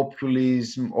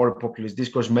populism or populist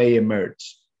discourse may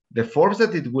emerge. The forms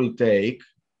that it will take,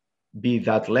 be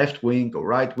that left wing or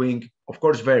right wing, of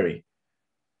course, vary.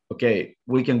 Okay,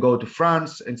 we can go to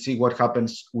France and see what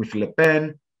happens with Le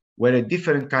Pen, where a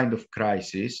different kind of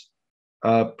crisis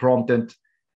prompted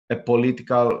a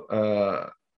political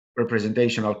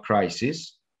representational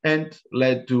crisis and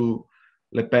led to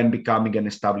Le Pen becoming an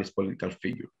established political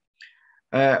figure.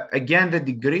 Again, the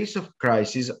degrees of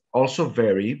crisis also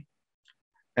vary.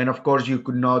 And of course, you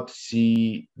could not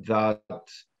see that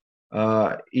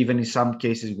even in some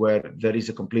cases where there is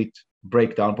a complete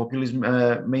breakdown, populism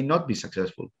may not be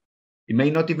successful. It may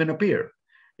not even appear.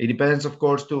 It depends, of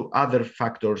course, to other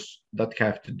factors that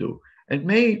have to do. And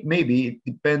maybe it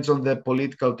depends on the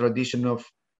political tradition of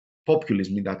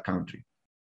populism in that country.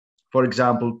 For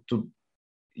example, to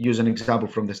use an example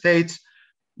from the States,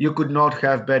 you could not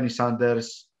have Bernie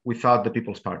Sanders without the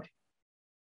People's Party.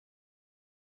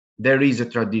 There is a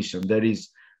tradition. There is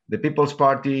the People's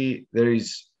Party. There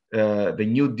is the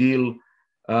New Deal.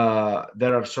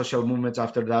 There are social movements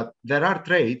after that. There are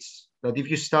traits that if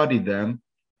you study them,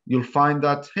 you'll find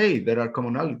that, hey, there are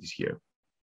commonalities here.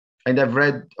 And I've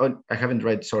read, I haven't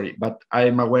read, sorry, but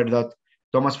I'm aware that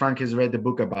Thomas Frank has read a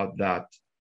book about that,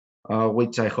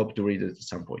 which I hope to read at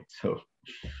some point. So.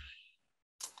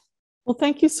 Well,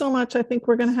 thank you so much. I think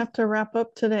we're going to have to wrap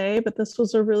up today, but this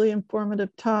was a really informative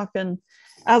talk. And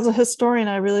as a historian,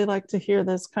 I really like to hear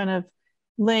this kind of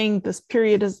laying this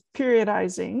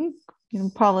periodizing,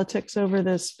 politics over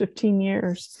this 15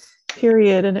 years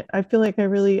period. And I feel like I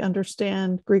really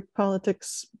understand Greek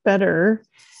politics better.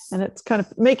 And it's kind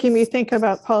of making me think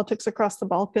about politics across the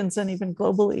Balkans and even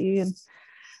globally, and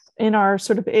in our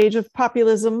sort of age of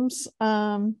populisms,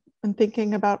 and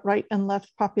thinking about right and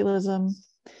left populism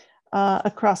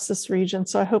across this region.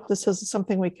 So I hope this is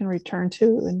something we can return to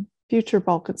in future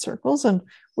Balkan circles. And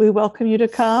we welcome you to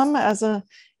come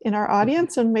in our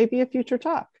audience and maybe a future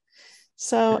talk.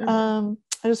 So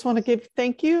I just want to give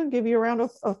you a round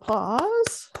of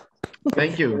applause.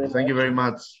 Thank you. Thank you very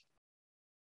much.